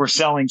were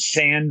selling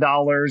sand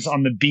dollars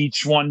on the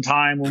beach one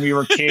time when we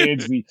were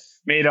kids. We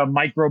made a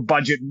micro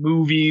budget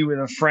movie with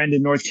a friend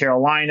in North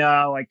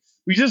Carolina. Like,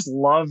 we just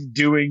love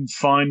doing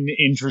fun,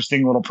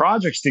 interesting little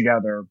projects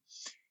together.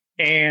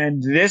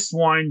 And this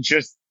one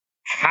just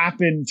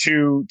happened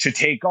to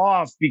take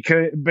off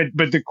because,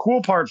 but the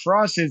cool part for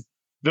us is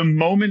the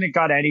moment it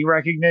got any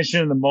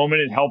recognition, the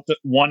moment it helped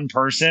one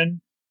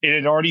person, it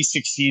had already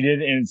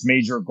succeeded in its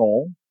major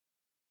goal.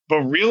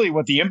 But really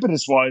what the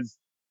impetus was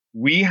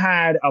we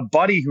had a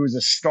buddy who was a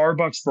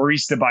Starbucks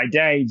barista by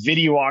day,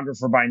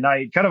 videographer by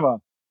night, kind of a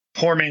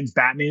poor man's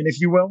Batman, if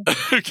you will.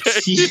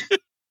 Okay.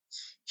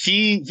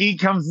 He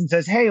comes and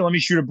says, "Hey, let me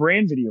shoot a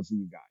brand video for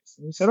you guys."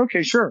 And we said,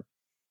 "Okay, sure."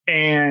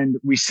 And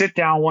we sit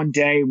down one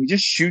day and we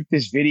just shoot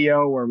this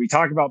video where we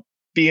talk about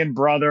being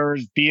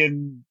brothers,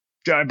 being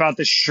about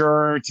the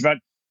shirts, about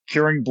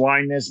curing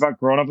blindness, about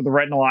growing up with the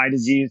retinal eye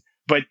disease.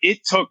 But it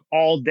took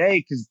all day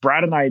because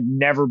Brad and I had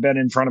never been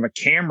in front of a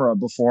camera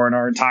before in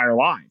our entire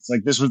lives.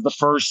 Like, this was the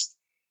first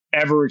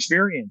ever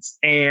experience.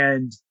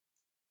 And,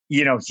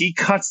 you know, he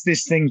cuts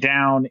this thing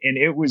down and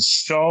it was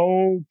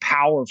so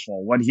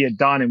powerful what he had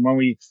done. And when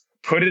we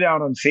put it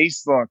out on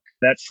Facebook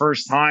that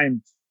first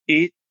time,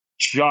 it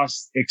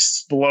just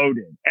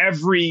exploded.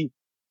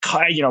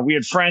 We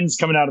had friends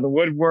coming out of the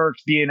woodwork,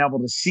 being able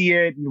to see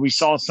it. We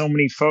saw so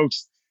many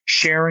folks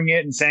sharing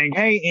it and saying,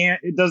 "Hey,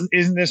 Aunt,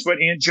 isn't this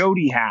what Aunt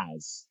Jody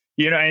has?"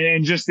 You know,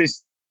 and just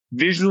this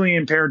visually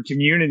impaired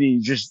community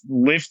just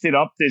lifted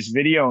up this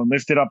video and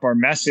lifted up our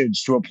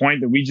message to a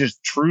point that we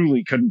just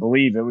truly couldn't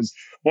believe. It was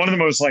one of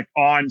the most like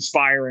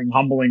awe-inspiring,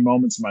 humbling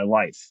moments of my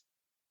life.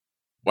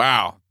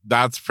 Wow,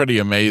 that's pretty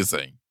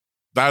amazing.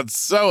 That's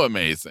so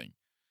amazing.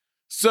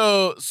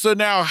 So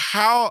now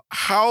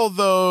how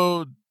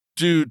though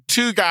do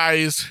two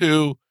guys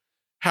who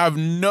have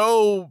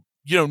no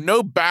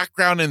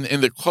background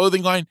in the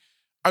clothing line,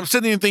 I'm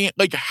sitting and thinking,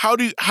 like, how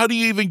do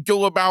you even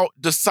go about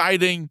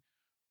deciding,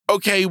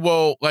 okay,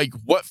 well, like,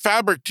 what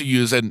fabric to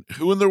use and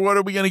who in the world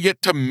are we going to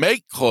get to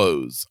make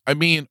clothes? I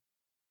mean,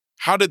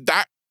 how did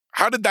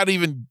that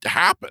even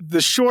happen?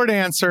 The short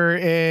answer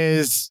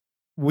is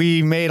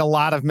we made a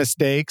lot of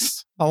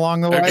mistakes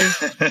along the way.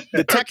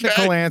 The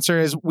technical answer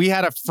is we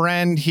had a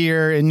friend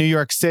here in New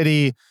York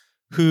City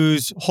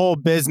whose whole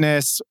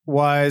business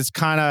was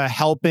kind of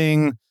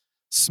helping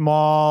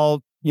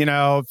small,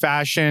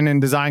 fashion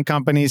and design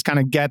companies kind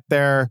of get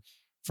their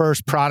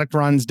first product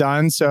runs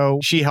done. So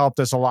she helped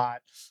us a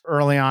lot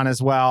early on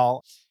as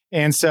well.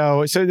 And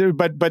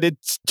but it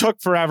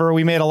took forever.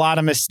 We made a lot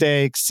of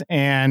mistakes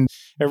and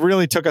it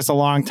really took us a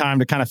long time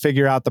to kind of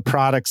figure out the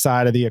product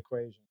side of the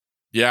equation.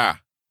 Yeah,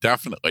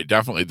 definitely.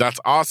 That's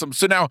awesome.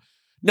 So now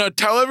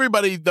tell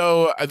everybody,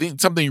 though, I think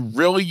something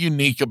really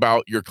unique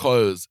about your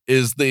clothes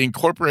is the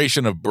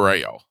incorporation of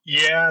Braille.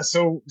 Yeah,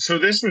 so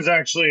this was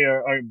actually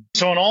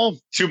so in all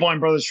Two Blind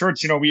Brothers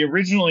shirts, we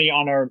originally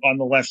on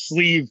the left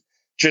sleeve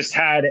just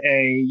had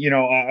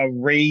a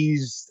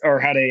raised or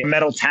had a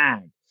metal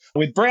tag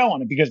with Braille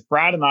on it because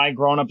Brad and I,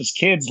 growing up as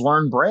kids,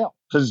 learned Braille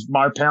because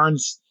my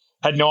parents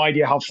had no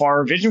idea how far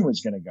our vision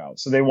was going to go.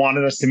 So they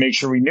wanted us to make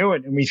sure we knew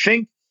it. And we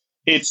think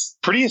it's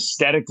pretty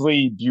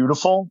aesthetically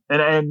beautiful.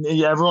 And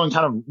everyone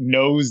kind of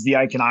knows the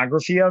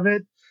iconography of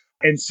it.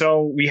 And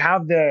so we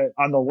have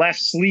on the left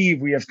sleeve,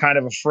 we have kind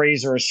of a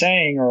phrase or a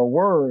saying or a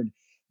word.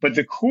 But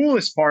the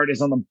coolest part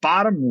is on the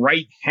bottom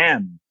right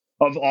hem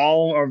of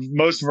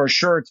most of our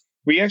shirts,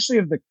 we actually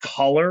have the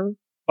color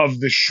of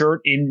the shirt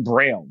in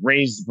Braille,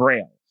 raised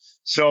Braille.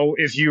 So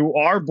if you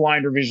are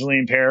blind or visually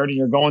impaired and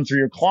you're going through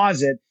your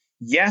closet,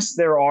 yes,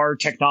 there are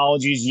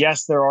technologies.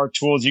 Yes, there are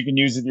tools you can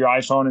use with your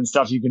iPhone and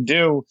stuff you can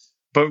do.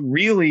 But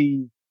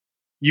really,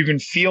 you can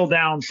feel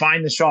down,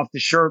 find the off the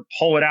shirt,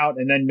 pull it out,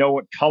 and then know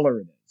what color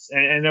it is.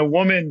 And a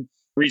woman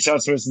reached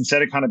out to us and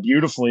said it kind of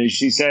beautifully.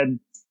 She said,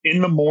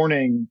 "In the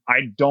morning,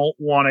 I don't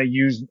want to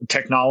use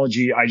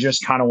technology. I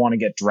just kind of want to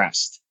get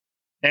dressed."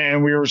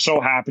 And we were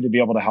so happy to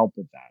be able to help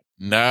with that.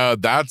 No,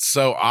 that's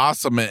so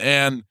awesome.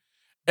 And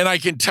I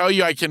can tell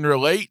you, I can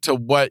relate to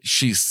what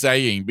she's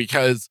saying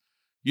because,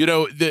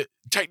 the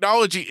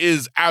technology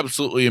is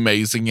absolutely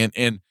amazing.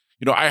 And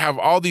I have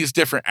all these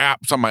different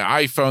apps on my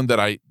iPhone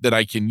that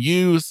I can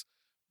use,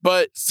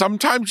 but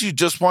sometimes you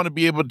just want to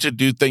be able to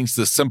do things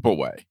the simple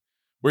way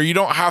where you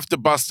don't have to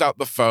bust out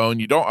the phone.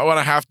 You don't want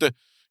to have to,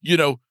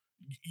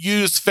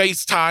 use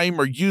FaceTime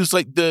or use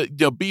like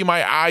the Be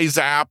My Eyes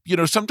app.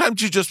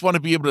 Sometimes you just want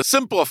to be able to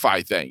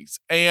simplify things.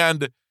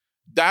 And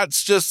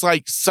that's just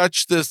like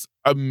such this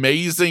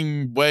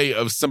amazing way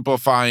of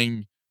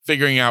simplifying,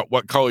 figuring out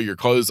what color your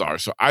clothes are.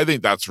 So I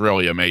think that's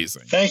really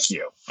amazing. Thank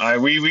you.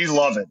 We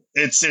love it.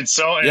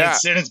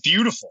 It's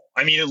beautiful.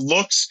 I mean, it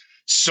looks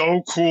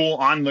so cool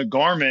on the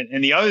garment.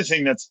 And the other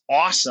thing that's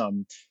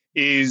awesome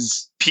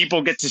is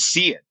people get to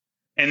see it.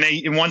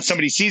 And once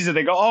somebody sees it,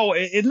 they go, "Oh,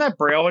 isn't that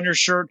Braille on your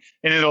shirt?"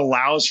 And it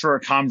allows for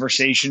a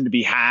conversation to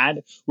be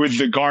had with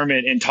the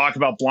garment and talk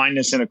about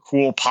blindness in a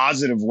cool,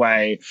 positive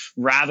way,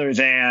 rather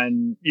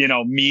than,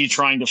 me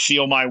trying to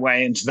feel my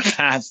way into the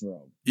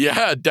bathroom.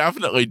 Yeah,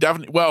 definitely.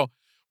 Well,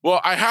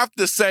 I have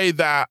to say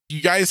that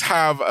you guys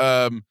have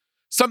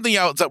something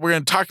else that we're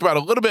going to talk about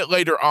a little bit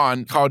later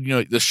on called,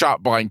 the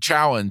Shop Blind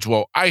Challenge.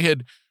 Well, I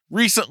had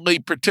recently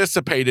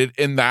participated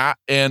in that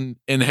and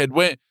had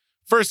went.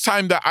 First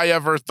time that I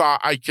ever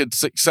thought I could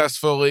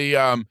successfully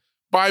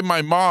buy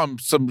my mom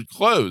some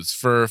clothes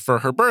for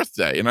her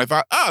birthday. And I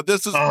thought,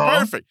 this is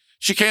perfect.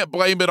 She can't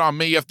blame it on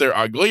me if they're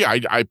ugly.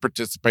 I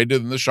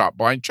participated in the Shop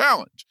Blind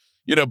Challenge.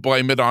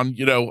 blame it on,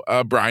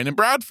 Brian and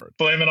Bradford.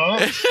 Blame it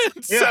on us.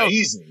 Yeah,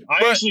 easy.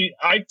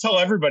 I tell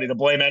everybody to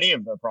blame any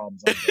of their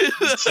problems on me.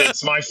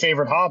 It's my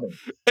favorite hobby.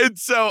 And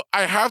so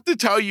I have to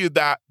tell you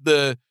that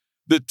the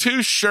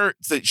 2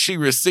 shirts that she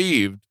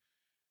received,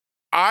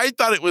 I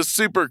thought it was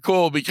super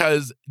cool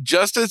because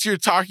just as you're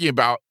talking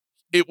about,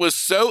 it was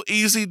so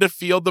easy to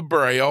feel the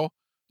Braille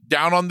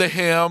down on the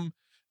hem.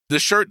 The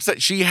shirts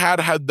that she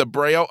had the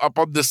Braille up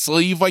on the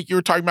sleeve, like you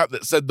were talking about,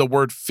 that said the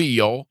word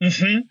feel.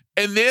 Mm-hmm.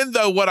 And then,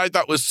 though, what I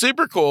thought was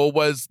super cool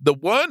was the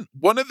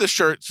one of the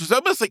shirts was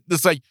almost like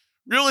this, like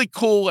really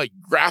cool, like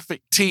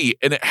graphic tee,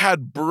 and it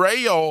had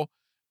Braille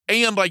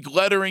and like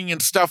lettering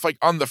and stuff like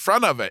on the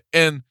front of it.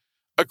 And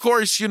of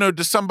course,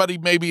 to somebody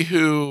maybe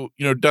who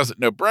doesn't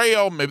know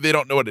Braille, maybe they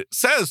don't know what it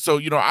says. So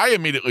I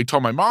immediately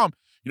told my mom,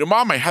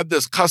 Mom, I had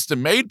this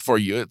custom made for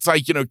you. It's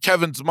like,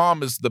 Kevin's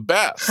mom is the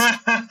best.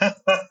 I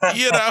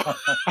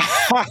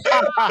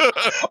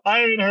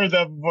haven't heard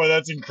that before.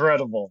 That's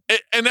incredible.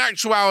 In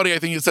actuality, I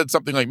think it said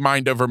something like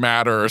mind over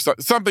matter or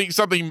something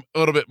a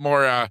little bit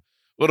more, a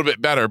little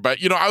bit better. But,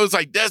 I was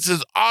like, this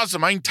is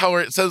awesome. I can tell her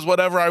it says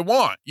whatever I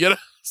want,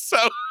 So,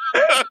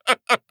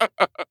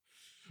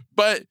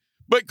 but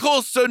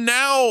cool. So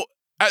now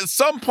at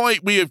some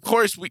point, we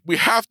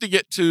have to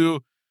get to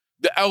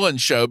the Ellen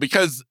Show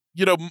because,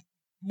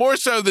 more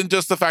so than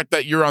just the fact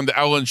that you're on the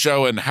Ellen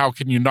Show and how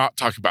can you not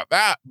talk about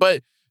that?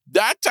 But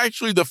that's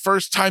actually the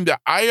first time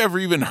that I ever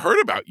even heard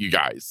about you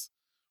guys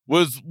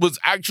was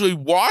actually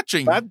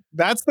watching.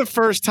 That's the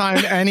first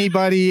time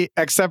anybody,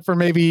 except for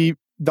maybe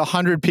the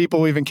 100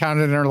 people we've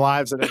encountered in our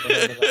lives that ever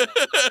heard of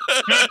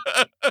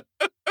that.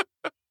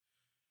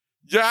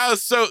 Yeah.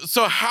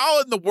 So how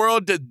in the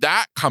world did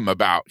that come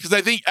about? Because I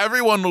think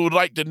everyone would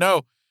like to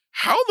know,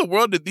 how in the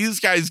world did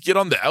these guys get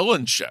on the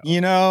Ellen Show?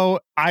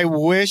 I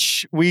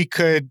wish we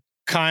could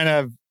kind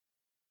of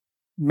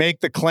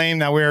make the claim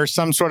that we're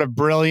some sort of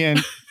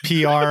brilliant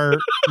PR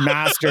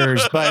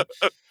masters. But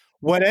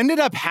what ended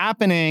up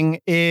happening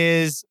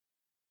is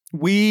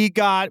we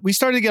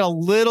started to get a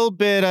little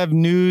bit of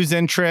news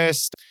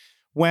interest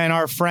when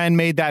our friend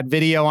made that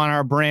video on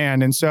our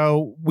brand. And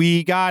so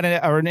we got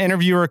an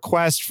interview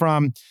request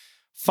from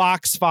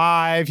Fox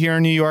 5 here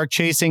in New York,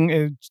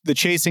 the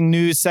Chasing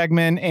News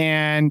segment.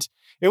 And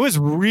it was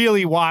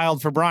really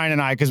wild for Brian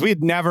and I because we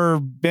had never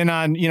been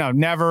on,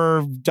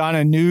 never done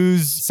a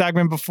news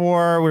segment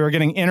before. We were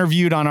getting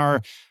interviewed on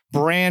our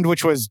brand,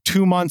 which was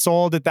 2 months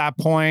old at that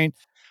point.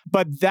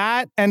 But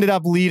that ended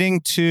up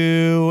leading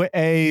to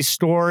a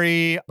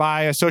story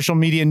by a social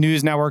media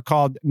news network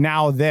called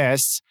Now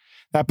This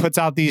that puts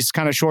out these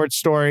kind of short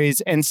stories.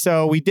 And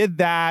so we did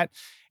that.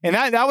 And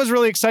that was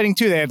really exciting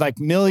too. They had like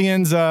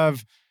millions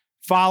of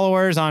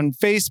followers on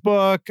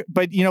Facebook,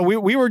 but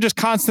we were just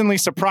constantly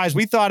surprised.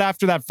 We thought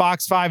after that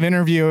Fox 5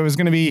 interview, it was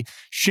going to be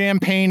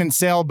champagne and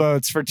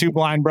sailboats for Two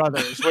Blind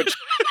Brothers, which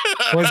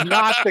was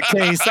not the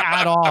case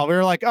at all. We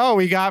were like, oh,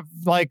 we got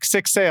like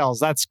 6 sales.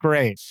 That's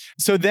great.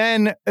 So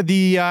then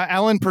the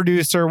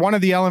one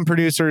of the Ellen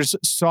producers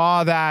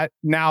saw that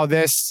Now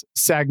This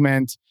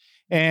segment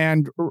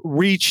and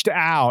reached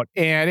out.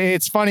 And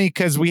it's funny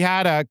because we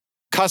had a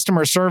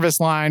customer service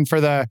line for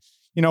the,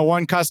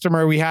 one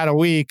customer we had a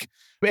week.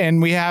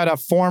 And we had a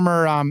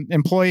former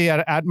employee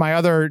at my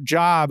other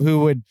job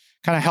who would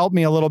kind of help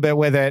me a little bit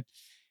with it.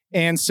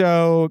 And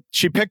so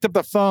she picked up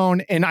the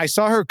phone and I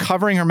saw her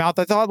covering her mouth.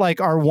 I thought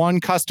like our one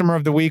customer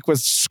of the week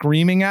was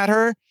screaming at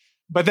her.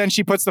 But then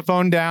she puts the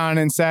phone down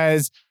and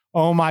says,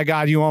 oh my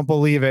God, you won't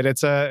believe it.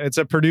 It's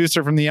a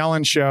producer from the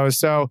Ellen Show.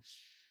 So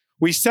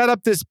we set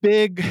up this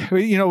big,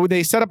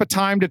 they set up a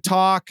time to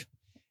talk.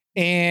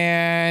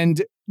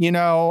 And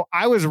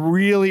I was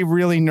really,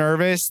 really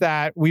nervous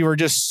that we were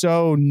just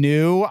so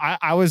new.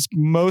 I was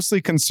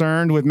mostly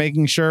concerned with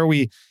making sure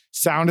we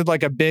sounded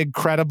like a big,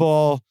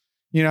 credible,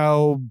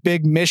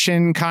 big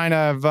mission kind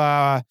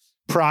of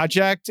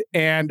project.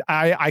 And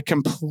I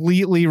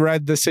completely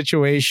read the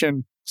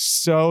situation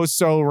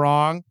so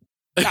wrong.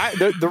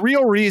 The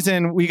real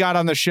reason we got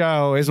on the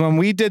show is when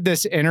we did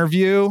this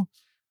interview,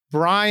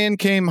 Brian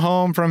came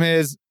home from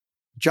his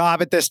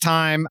job at this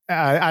time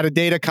at a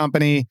data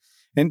company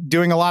and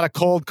doing a lot of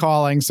cold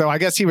calling. So I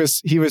guess he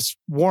was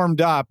warmed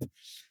up.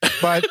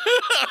 But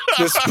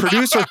this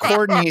producer,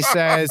 Courtney,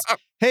 says,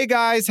 hey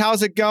guys,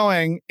 how's it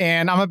going?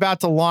 And I'm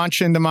about to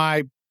launch into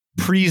my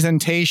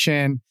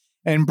presentation.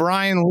 And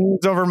Brian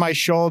leans over my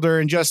shoulder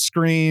and just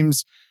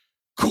screams,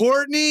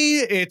 Courtney,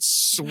 it's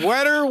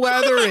sweater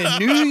weather in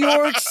New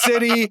York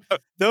City.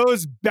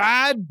 Those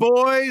bad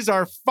boys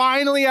are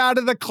finally out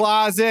of the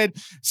closet.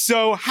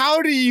 So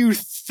how do you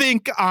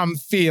think I'm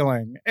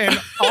feeling? And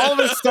all of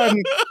a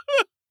sudden,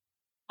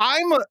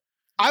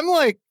 I'm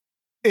like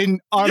in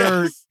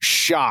utter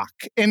shock.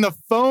 And the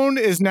phone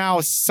is now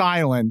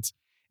silent.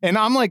 And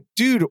I'm like,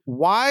 dude,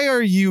 why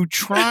are you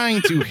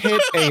trying to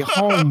hit a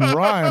home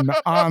run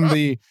on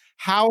the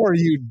how are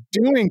you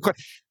doing?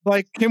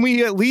 Like, can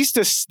we at least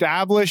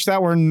establish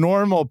that we're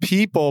normal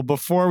people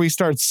before we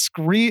start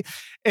screaming?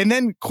 And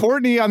then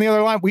Courtney on the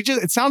other line,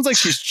 it sounds like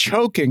she's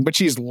choking, but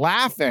she's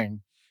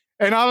laughing.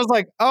 And I was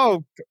like,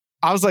 oh,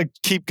 I was like,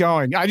 keep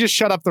going. I just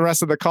shut up the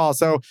rest of the call.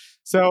 So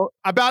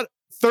about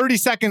 30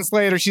 seconds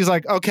later, she's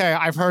like, okay,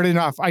 I've heard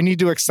enough. I need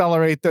to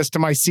accelerate this to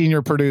my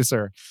senior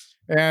producer.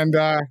 And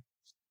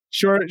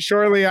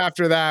shortly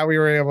after that, we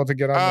were able to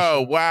get on the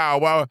show.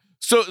 Wow.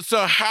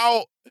 So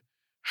how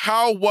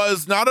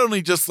was not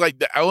only just like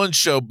the Ellen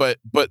show, but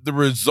the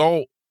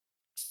result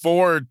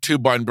for Two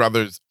Blind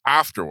Brothers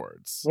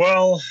afterwards?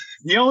 Well,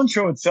 the Ellen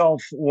show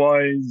itself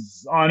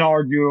was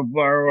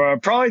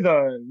unarguable, probably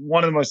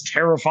one of the most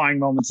terrifying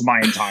moments of my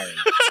entire life.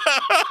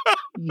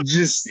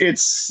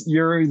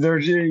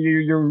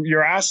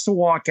 You're asked to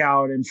walk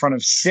out in front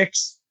of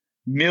 6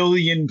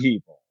 million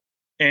people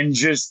and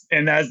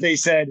as they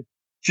said,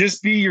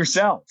 just be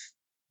yourself.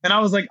 And I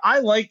was like, I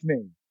like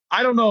me.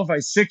 I don't know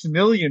if 6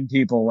 million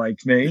people like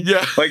me.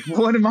 Yeah. Like,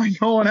 what am I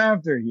going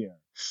after here?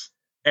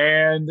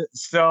 And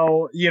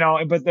so,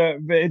 but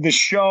the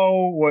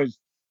show was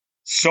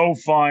so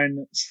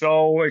fun,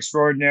 so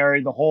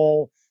extraordinary.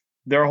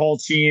 Their whole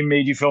team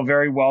made you feel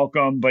very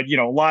welcome, but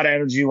a lot of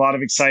energy, a lot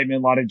of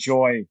excitement, a lot of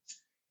joy.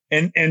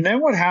 And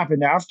then what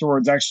happened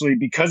afterwards, actually,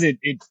 because it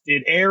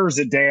airs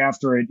a day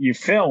after you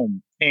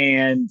film,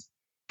 and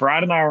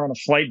Brad and I were on a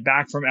flight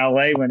back from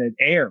LA when it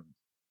aired.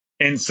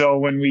 And so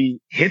when we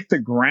hit the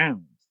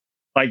ground,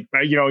 like,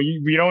 when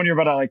you're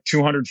about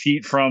 200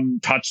 feet from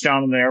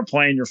touchdown on the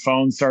airplane, your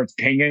phone starts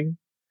pinging.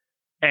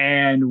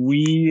 And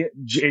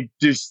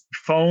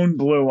phone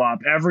blew up.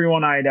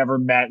 Everyone I had ever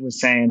met was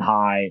saying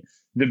hi.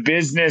 The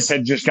business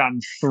had just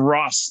gotten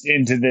thrust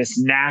into this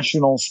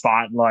national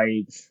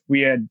spotlight.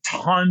 We had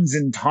tons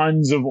and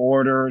tons of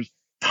orders,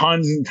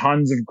 tons and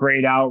tons of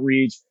great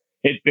outreach.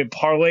 It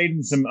parlayed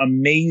in some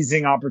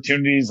amazing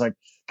opportunities, like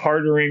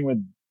partnering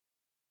with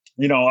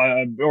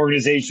an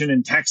organization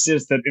in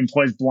Texas that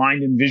employs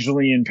blind and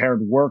visually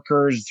impaired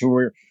workers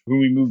who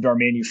we moved our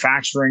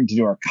manufacturing to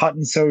do our cut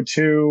and sew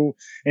to,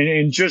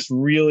 and just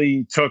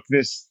really took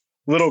this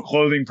little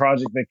clothing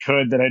project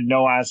that had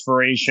no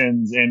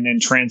aspirations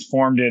and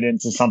transformed it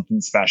into something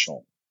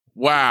special.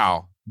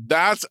 Wow.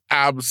 That's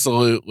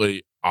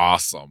absolutely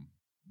awesome.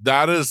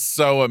 That is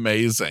so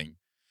amazing.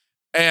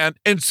 And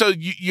so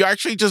you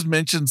actually just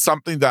mentioned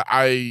something that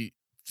I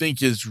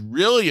think is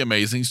really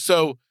amazing.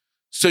 So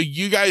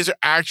you guys are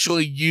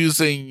actually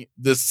using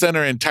the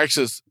center in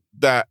Texas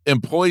that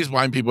employs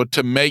blind people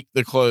to make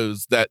the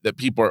clothes that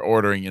people are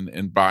ordering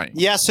and buying.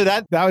 Yeah, so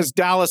that was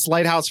Dallas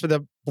Lighthouse for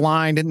the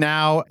Blind,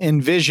 now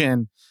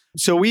Envision.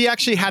 So we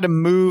actually had to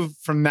move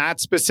from that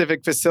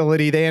specific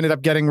facility. They ended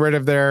up getting rid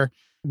of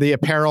the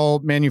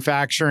apparel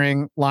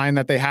manufacturing line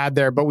that they had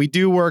there. But we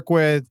do work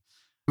with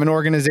an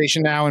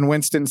organization now in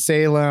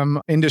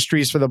Winston-Salem,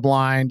 Industries for the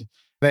Blind.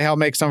 They help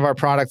make some of our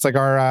products, like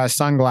our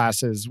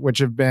sunglasses, which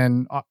have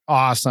been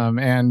awesome.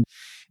 And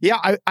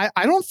yeah,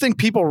 I don't think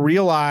people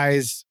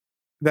realize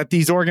that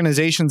these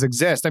organizations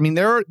exist. I mean,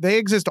 they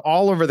exist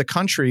all over the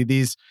country.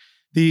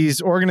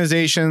 These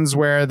organizations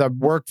where the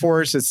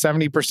workforce is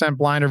 70%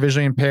 blind or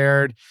visually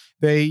impaired.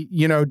 They,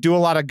 do a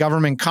lot of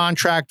government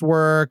contract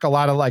work, a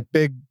lot of like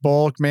big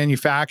bulk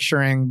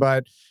manufacturing,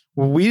 but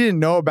we didn't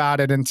know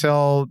about it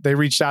until they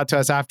reached out to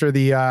us after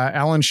the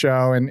Ellen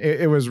show. And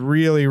it was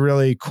really,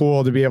 really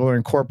cool to be able to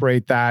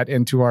incorporate that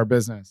into our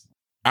business.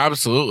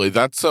 Absolutely.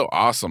 That's so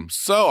awesome.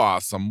 So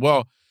awesome.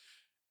 Well,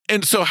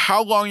 and so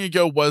how long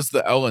ago was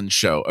the Ellen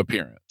show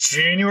appearance?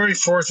 January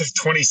 4th of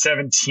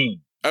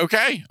 2017.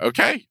 Okay.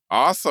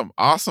 Awesome.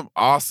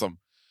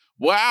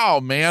 Wow,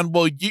 man.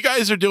 Well, you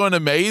guys are doing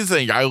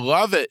amazing. I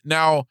love it.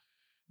 Now,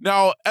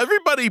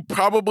 everybody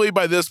probably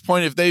by this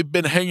point, if they've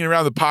been hanging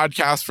around the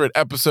podcast for an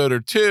episode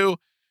or two,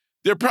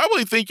 they're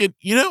probably thinking,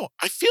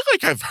 I feel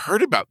like I've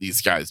heard about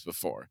these guys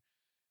before.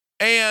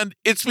 And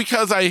it's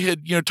because I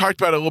had,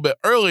 talked about it a little bit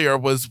earlier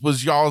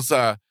was y'all's,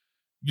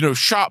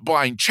 Shop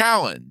Blind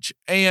Challenge.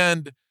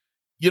 And,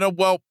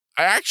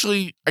 I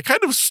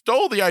kind of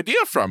stole the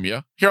idea from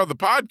you here on the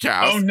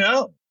podcast. Oh,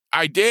 no.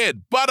 I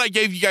did, but I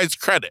gave you guys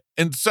credit.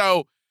 And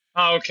so,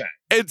 okay.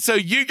 And so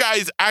you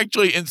guys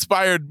actually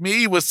inspired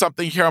me with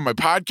something here on my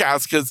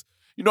podcast because,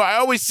 I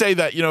always say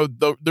that,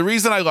 the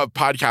reason I love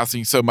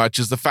podcasting so much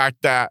is the fact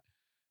that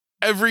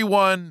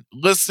everyone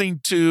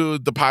listening to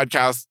the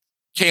podcast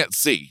can't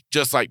see,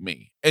 just like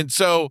me. And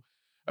so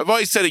I've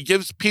always said it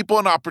gives people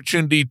an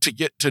opportunity to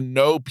get to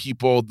know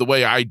people the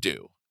way I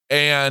do.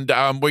 And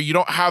where you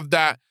don't have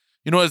that,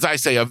 as I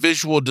say, a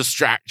visual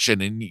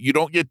distraction, and you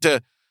don't get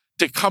to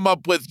come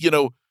up with,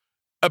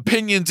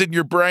 opinions in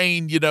your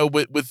brain,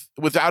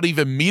 without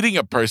even meeting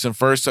a person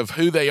first of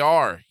who they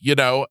are,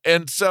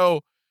 And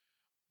so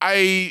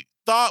I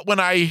thought when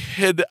I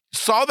had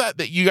saw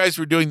that you guys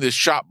were doing this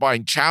Shop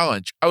Blind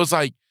Challenge, I was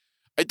like,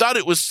 I thought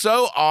it was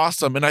so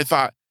awesome. And I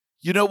thought,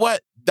 you know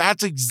what?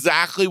 That's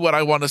exactly what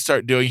I want to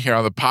start doing here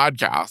on the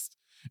podcast.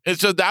 And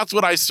so that's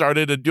what I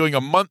started doing,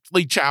 a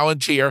monthly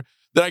challenge here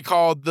that I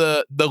called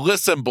the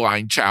Listen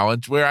Blind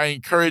Challenge, where I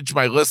encourage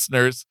my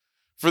listeners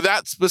for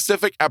that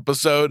specific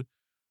episode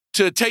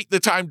to take the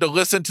time to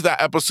listen to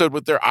that episode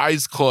with their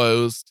eyes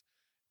closed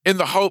in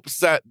the hopes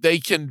that they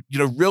can,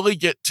 really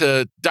get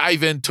to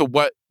dive into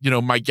what,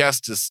 my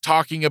guest is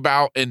talking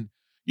about and,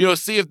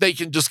 see if they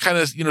can just kind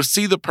of,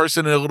 see the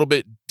person in a little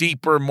bit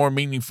deeper, more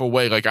meaningful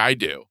way like I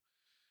do.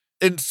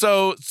 And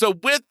so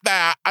with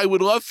that, I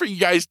would love for you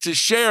guys to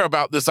share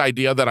about this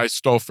idea that I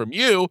stole from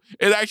you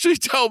and actually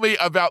tell me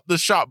about the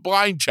Shop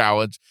Blind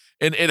Challenge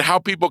and how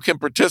people can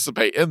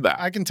participate in that.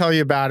 I can tell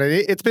you about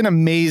it. It's been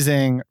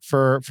amazing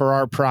for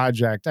our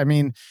project. I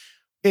mean,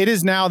 it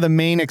is now the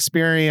main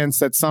experience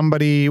that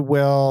somebody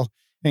will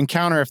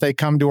encounter if they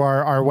come to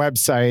our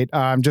website,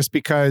 just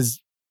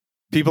because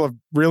people have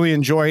really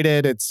enjoyed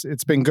it.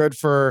 It's been good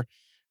for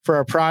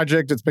our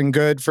project. It's been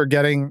good for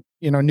getting,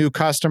 new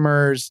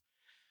customers.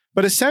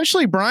 But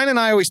essentially, Brian and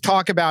I always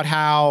talk about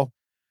how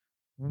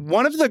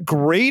one of the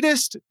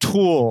greatest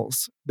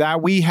tools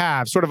that we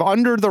have, sort of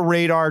under the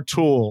radar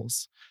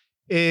tools,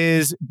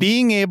 is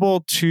being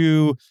able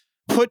to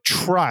put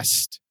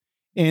trust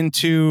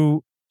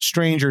into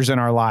strangers in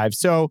our lives.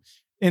 So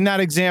in that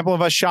example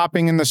of us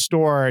shopping in the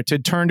store, to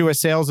turn to a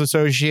sales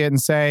associate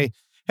and say,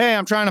 hey,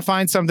 I'm trying to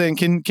find something.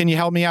 Can you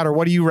help me out? Or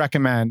what do you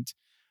recommend?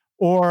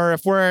 Or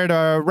if we're at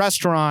a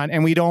restaurant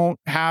and we don't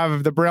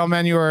have the Braille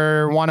menu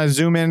or want to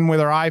zoom in with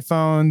our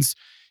iPhones,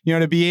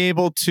 to be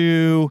able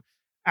to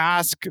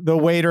ask the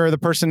waiter or the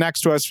person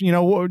next to us,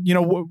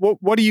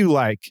 what do you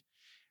like?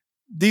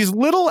 These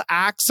little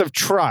acts of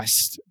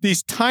trust,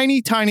 these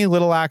tiny, tiny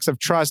little acts of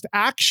trust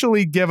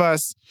actually give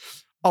us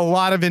a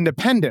lot of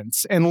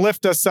independence and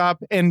lift us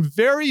up. And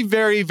very,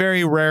 very,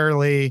 very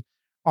rarely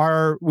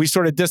are we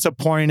sort of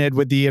disappointed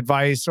with the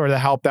advice or the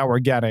help that we're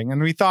getting.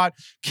 And we thought,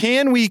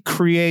 can we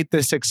create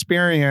this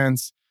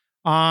experience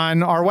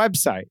on our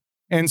website?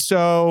 And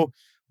so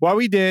what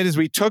we did is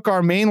we took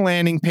our main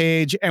landing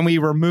page and we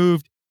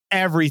removed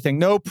everything.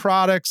 No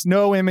products,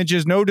 no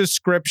images, no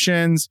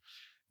descriptions,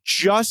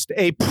 just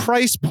a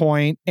price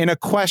point and a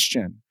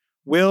question.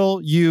 Will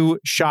you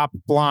shop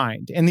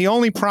blind? And the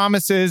only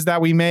promises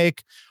that we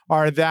make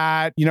are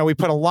that, we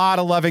put a lot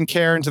of love and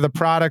care into the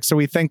product. So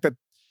we think that,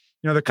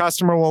 the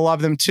customer will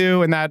love them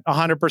too. And that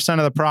 100%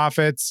 of the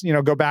profits,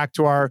 go back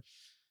to our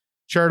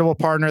charitable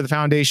partner, the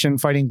Foundation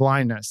Fighting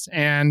Blindness.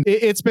 And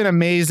it's been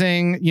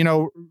amazing.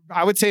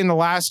 I would say in the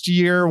last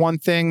year, one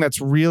thing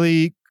that's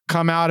really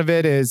come out of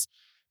it is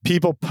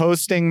people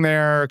posting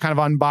their kind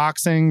of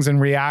unboxings and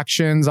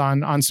reactions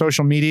on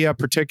social media,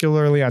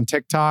 particularly on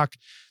TikTok.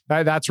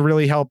 That's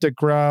really helped it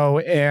grow.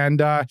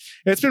 And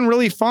it's been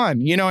really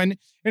fun,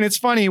 and it's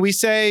funny. We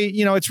say,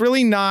 it's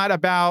really not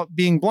about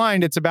being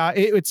blind. It's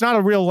not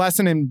a real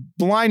lesson in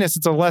blindness.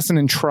 It's a lesson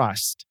in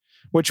trust,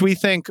 which we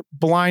think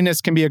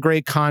blindness can be a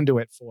great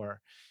conduit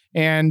for.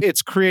 And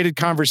it's created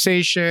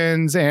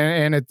conversations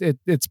and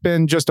it's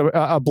been just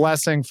a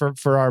blessing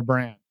for our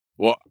brand.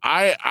 Well,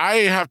 I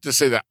have to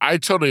say that I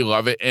totally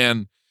love it.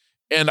 And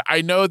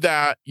I know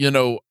that,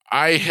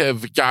 I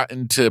have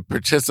gotten to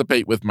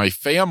participate with my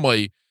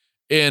family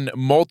in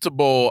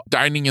multiple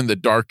dining in the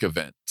dark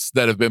events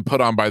that have been put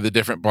on by the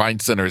different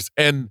blind centers.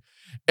 And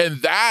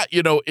that,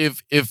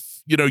 if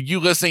you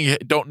listening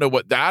don't know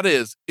what that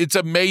is, it's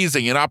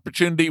amazing. An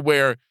opportunity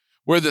where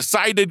the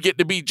sighted get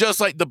to be just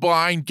like the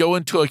blind, go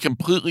into a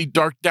completely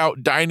darked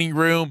out dining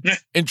room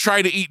and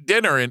try to eat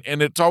dinner.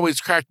 And it's always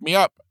cracked me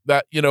up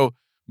that,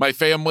 my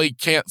family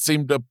can't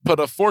seem to put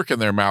a fork in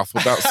their mouth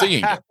without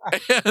seeing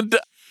it.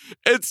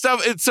 and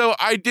stuff. And so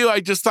I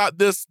just thought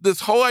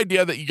this whole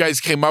idea that you guys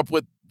came up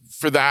with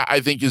for that, I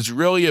think, is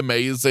really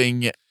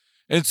amazing.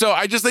 And so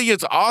I just think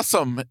it's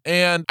awesome.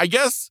 And I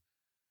guess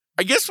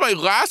my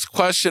last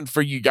question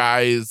for you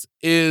guys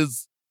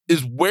is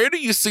where do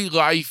you see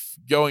life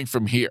going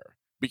from here?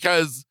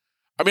 Because,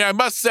 I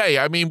must say,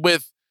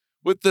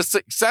 with the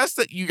success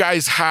that you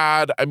guys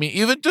had,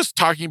 even just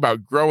talking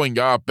about growing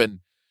up and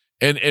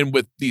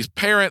with these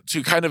parents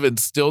who kind of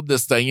instilled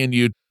this thing in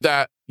you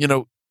that,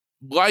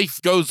 life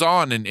goes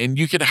on and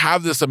you can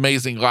have this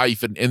amazing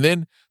life. And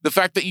then the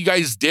fact that you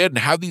guys did and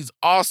have these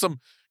awesome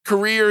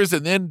careers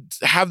and then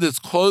have this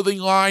clothing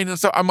line and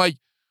stuff. I'm like,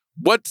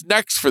 what's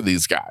next for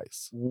these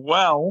guys?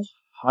 Well,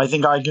 I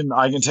think I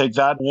can take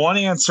that. One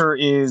answer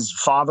is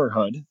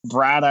fatherhood.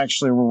 Brad,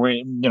 actually,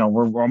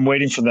 I'm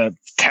waiting for the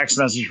text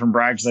message from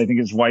Brad because I think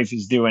his wife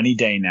is due any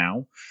day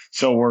now.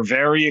 So we're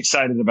very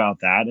excited about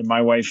that. And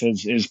my wife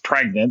is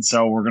pregnant.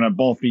 So we're going to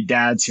both be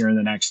dads here in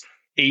the next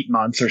 8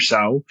 months or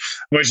so,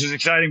 which is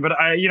exciting. But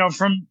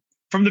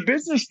from the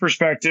business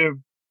perspective,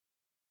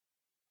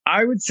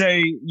 I would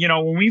say,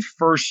 when we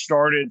first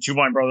started Two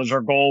Blind Brothers,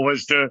 our goal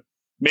was to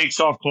make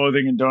soft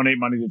clothing and donate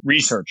money to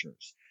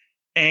researchers.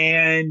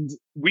 And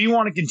we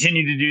want to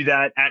continue to do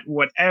that at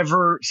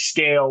whatever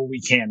scale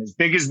we can, as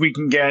big as we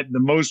can get, the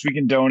most we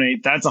can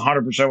donate. That's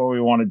 100% what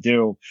we want to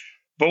do.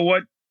 But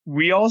what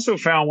we also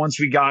found once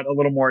we got a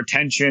little more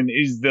attention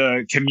is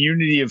the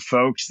community of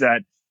folks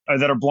that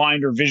are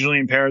blind or visually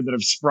impaired that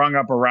have sprung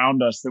up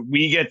around us, that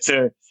we get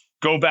to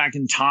go back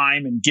in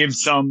time and give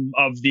some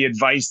of the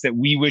advice that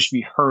we wish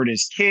we heard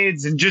as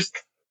kids, and just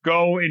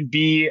go and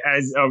be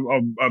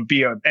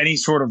any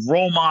sort of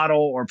role model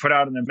or put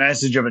out a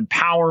message of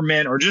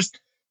empowerment or just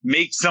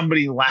make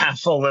somebody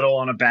laugh a little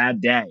on a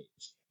bad day.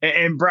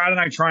 And Brad and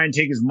I try and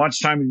take as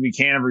much time as we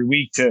can every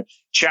week to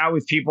chat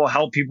with people,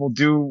 help people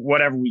do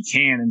whatever we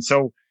can. And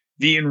so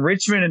the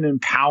enrichment and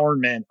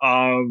empowerment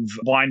of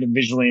blind and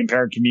visually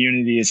impaired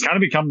community has kind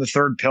of become the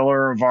third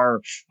pillar of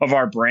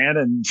our brand,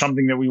 and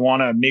something that we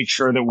want to make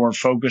sure that we're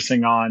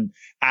focusing on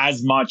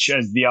as much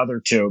as the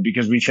other two,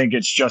 because we think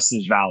it's just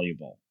as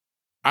valuable.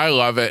 I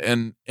love it.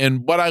 And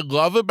what I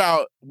love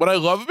about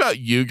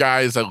you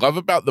guys, I love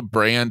about the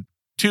brand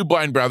Two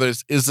Blind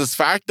Brothers, is this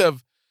fact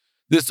of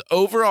this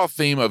overall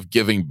theme of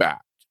giving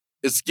back.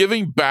 It's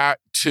giving back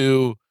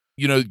to,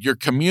 your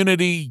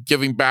community,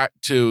 giving back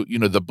to,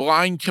 the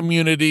blind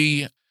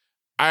community.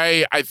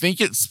 I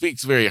think it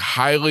speaks very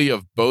highly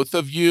of both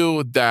of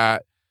you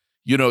that,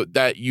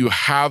 that you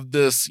have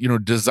this,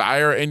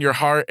 desire in your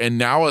heart, and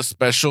now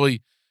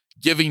especially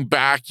giving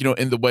back,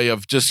 in the way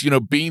of just,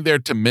 being there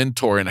to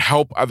mentor and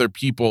help other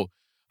people.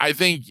 I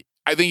think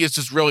it's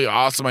just really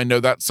awesome. I know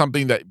that's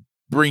something that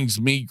brings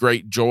me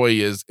great joy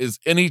is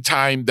any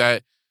time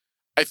that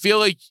I feel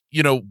like,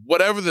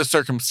 whatever the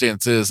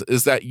circumstance is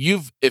that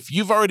if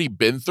you've already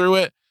been through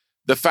it,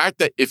 the fact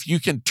that if you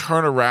can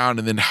turn around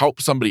and then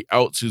help somebody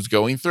else who's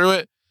going through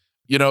it,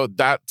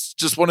 that's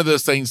just one of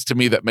those things to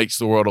me that makes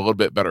the world a little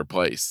bit better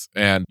place.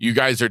 And you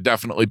guys are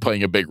definitely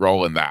playing a big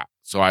role in that.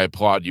 So I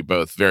applaud you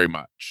both very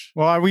much.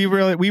 Well, we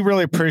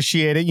really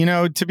appreciate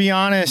it. To be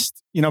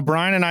honest,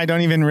 Brian and I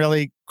don't even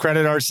really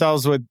credit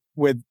ourselves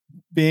with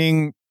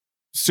being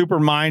super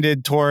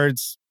minded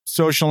towards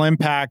social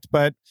impact,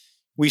 but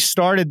we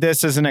started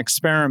this as an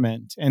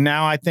experiment. And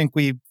now I think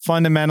we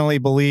fundamentally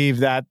believe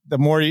that the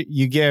more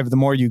you give, the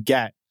more you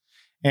get.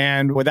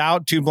 And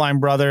without Two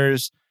Blind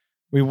Brothers,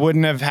 we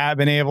wouldn't have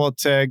been able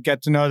to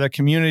get to know the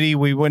community.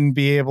 We wouldn't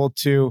be able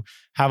to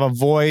have a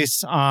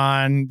voice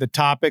on the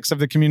topics of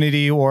the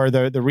community or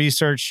the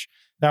research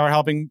that we're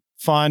helping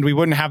fund. We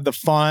wouldn't have the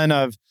fun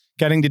of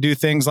getting to do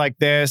things like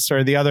this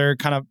or the other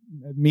kind of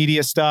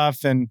media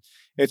stuff. And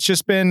it's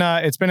just been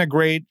a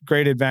great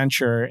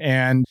adventure.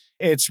 And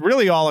it's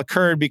really all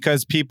occurred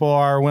because people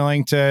are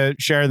willing to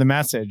share the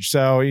message.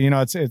 So,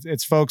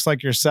 it's folks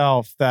like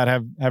yourself that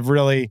have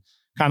really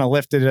kind of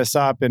lifted us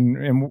up,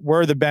 and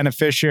we're the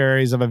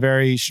beneficiaries of a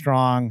very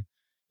strong,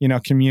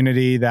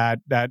 community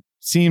that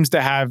seems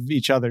to have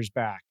each other's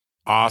back.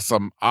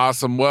 Awesome.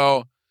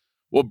 Well,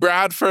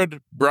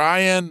 Bradford,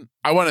 Brian,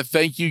 I want to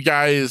thank you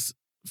guys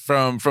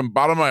from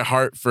bottom of my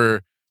heart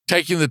for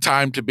taking the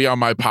time to be on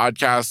my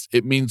podcast.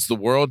 It means the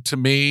world to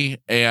me,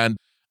 and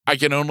I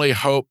can only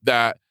hope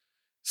that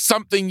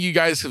something you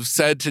guys have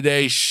said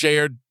today,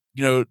 shared,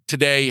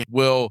 today,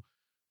 will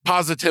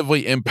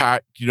positively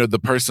impact, the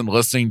person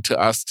listening to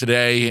us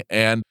today.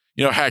 And,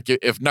 heck,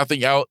 if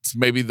nothing else,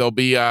 maybe they'll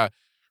be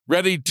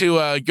ready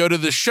to go to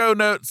the show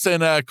notes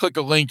and click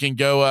a link and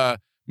go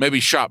maybe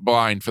shop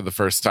blind for the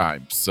first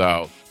time.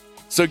 So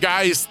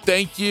guys,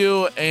 thank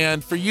you.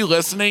 And for you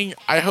listening,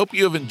 I hope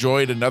you have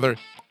enjoyed another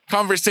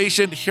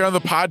conversation here on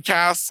the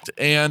podcast.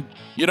 And,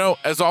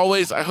 as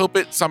always, I hope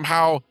it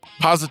somehow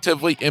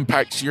positively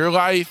impacts your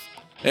life,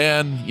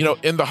 and,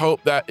 in the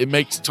hope that it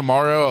makes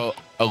tomorrow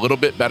a little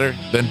bit better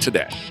than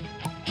today.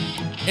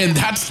 And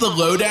that's the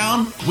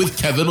Lowdown with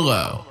Kevin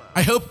Lowe.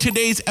 I hope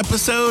today's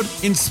episode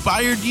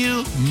inspired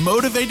you,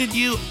 motivated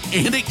you,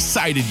 and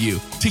excited you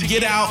to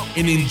get out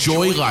and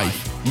enjoy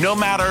life, no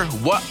matter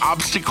what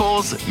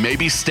obstacles may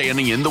be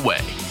standing in the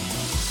way.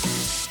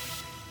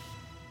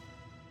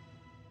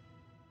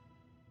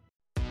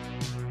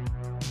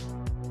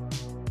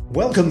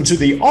 Welcome to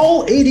the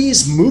All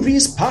 80s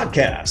Movies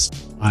Podcast.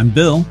 I'm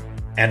Bill.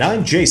 And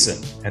I'm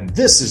Jason. And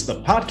this is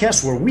the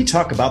podcast where we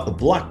talk about the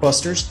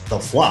blockbusters, the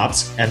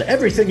flops, and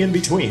everything in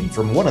between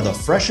from one of the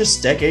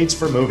freshest decades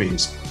for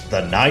movies,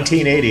 the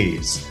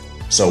 1980s.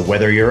 So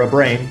whether you're a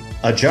brain,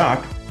 a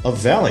jock, a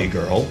valley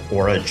girl,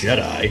 or a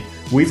Jedi,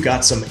 we've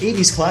got some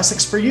 80s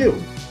classics for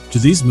you. Do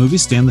these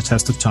movies stand the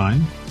test of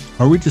time?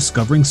 Are we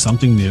discovering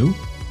something new?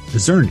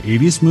 Is there an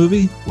 80s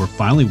movie we're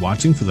finally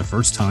watching for the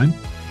first time?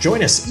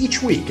 Join us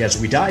each week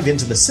as we dive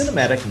into the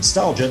cinematic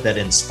nostalgia that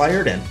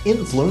inspired and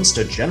influenced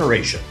a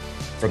generation.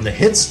 From the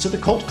hits to the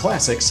cult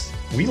classics,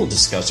 we'll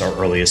discuss our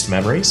earliest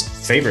memories,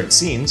 favorite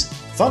scenes,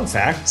 fun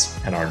facts,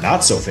 and our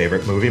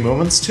not-so-favorite movie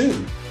moments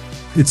too.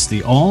 It's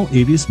the All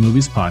 80s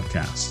Movies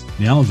Podcast,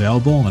 now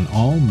available on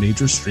all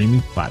major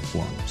streaming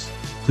platforms.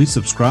 Please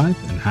subscribe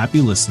and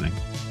happy listening.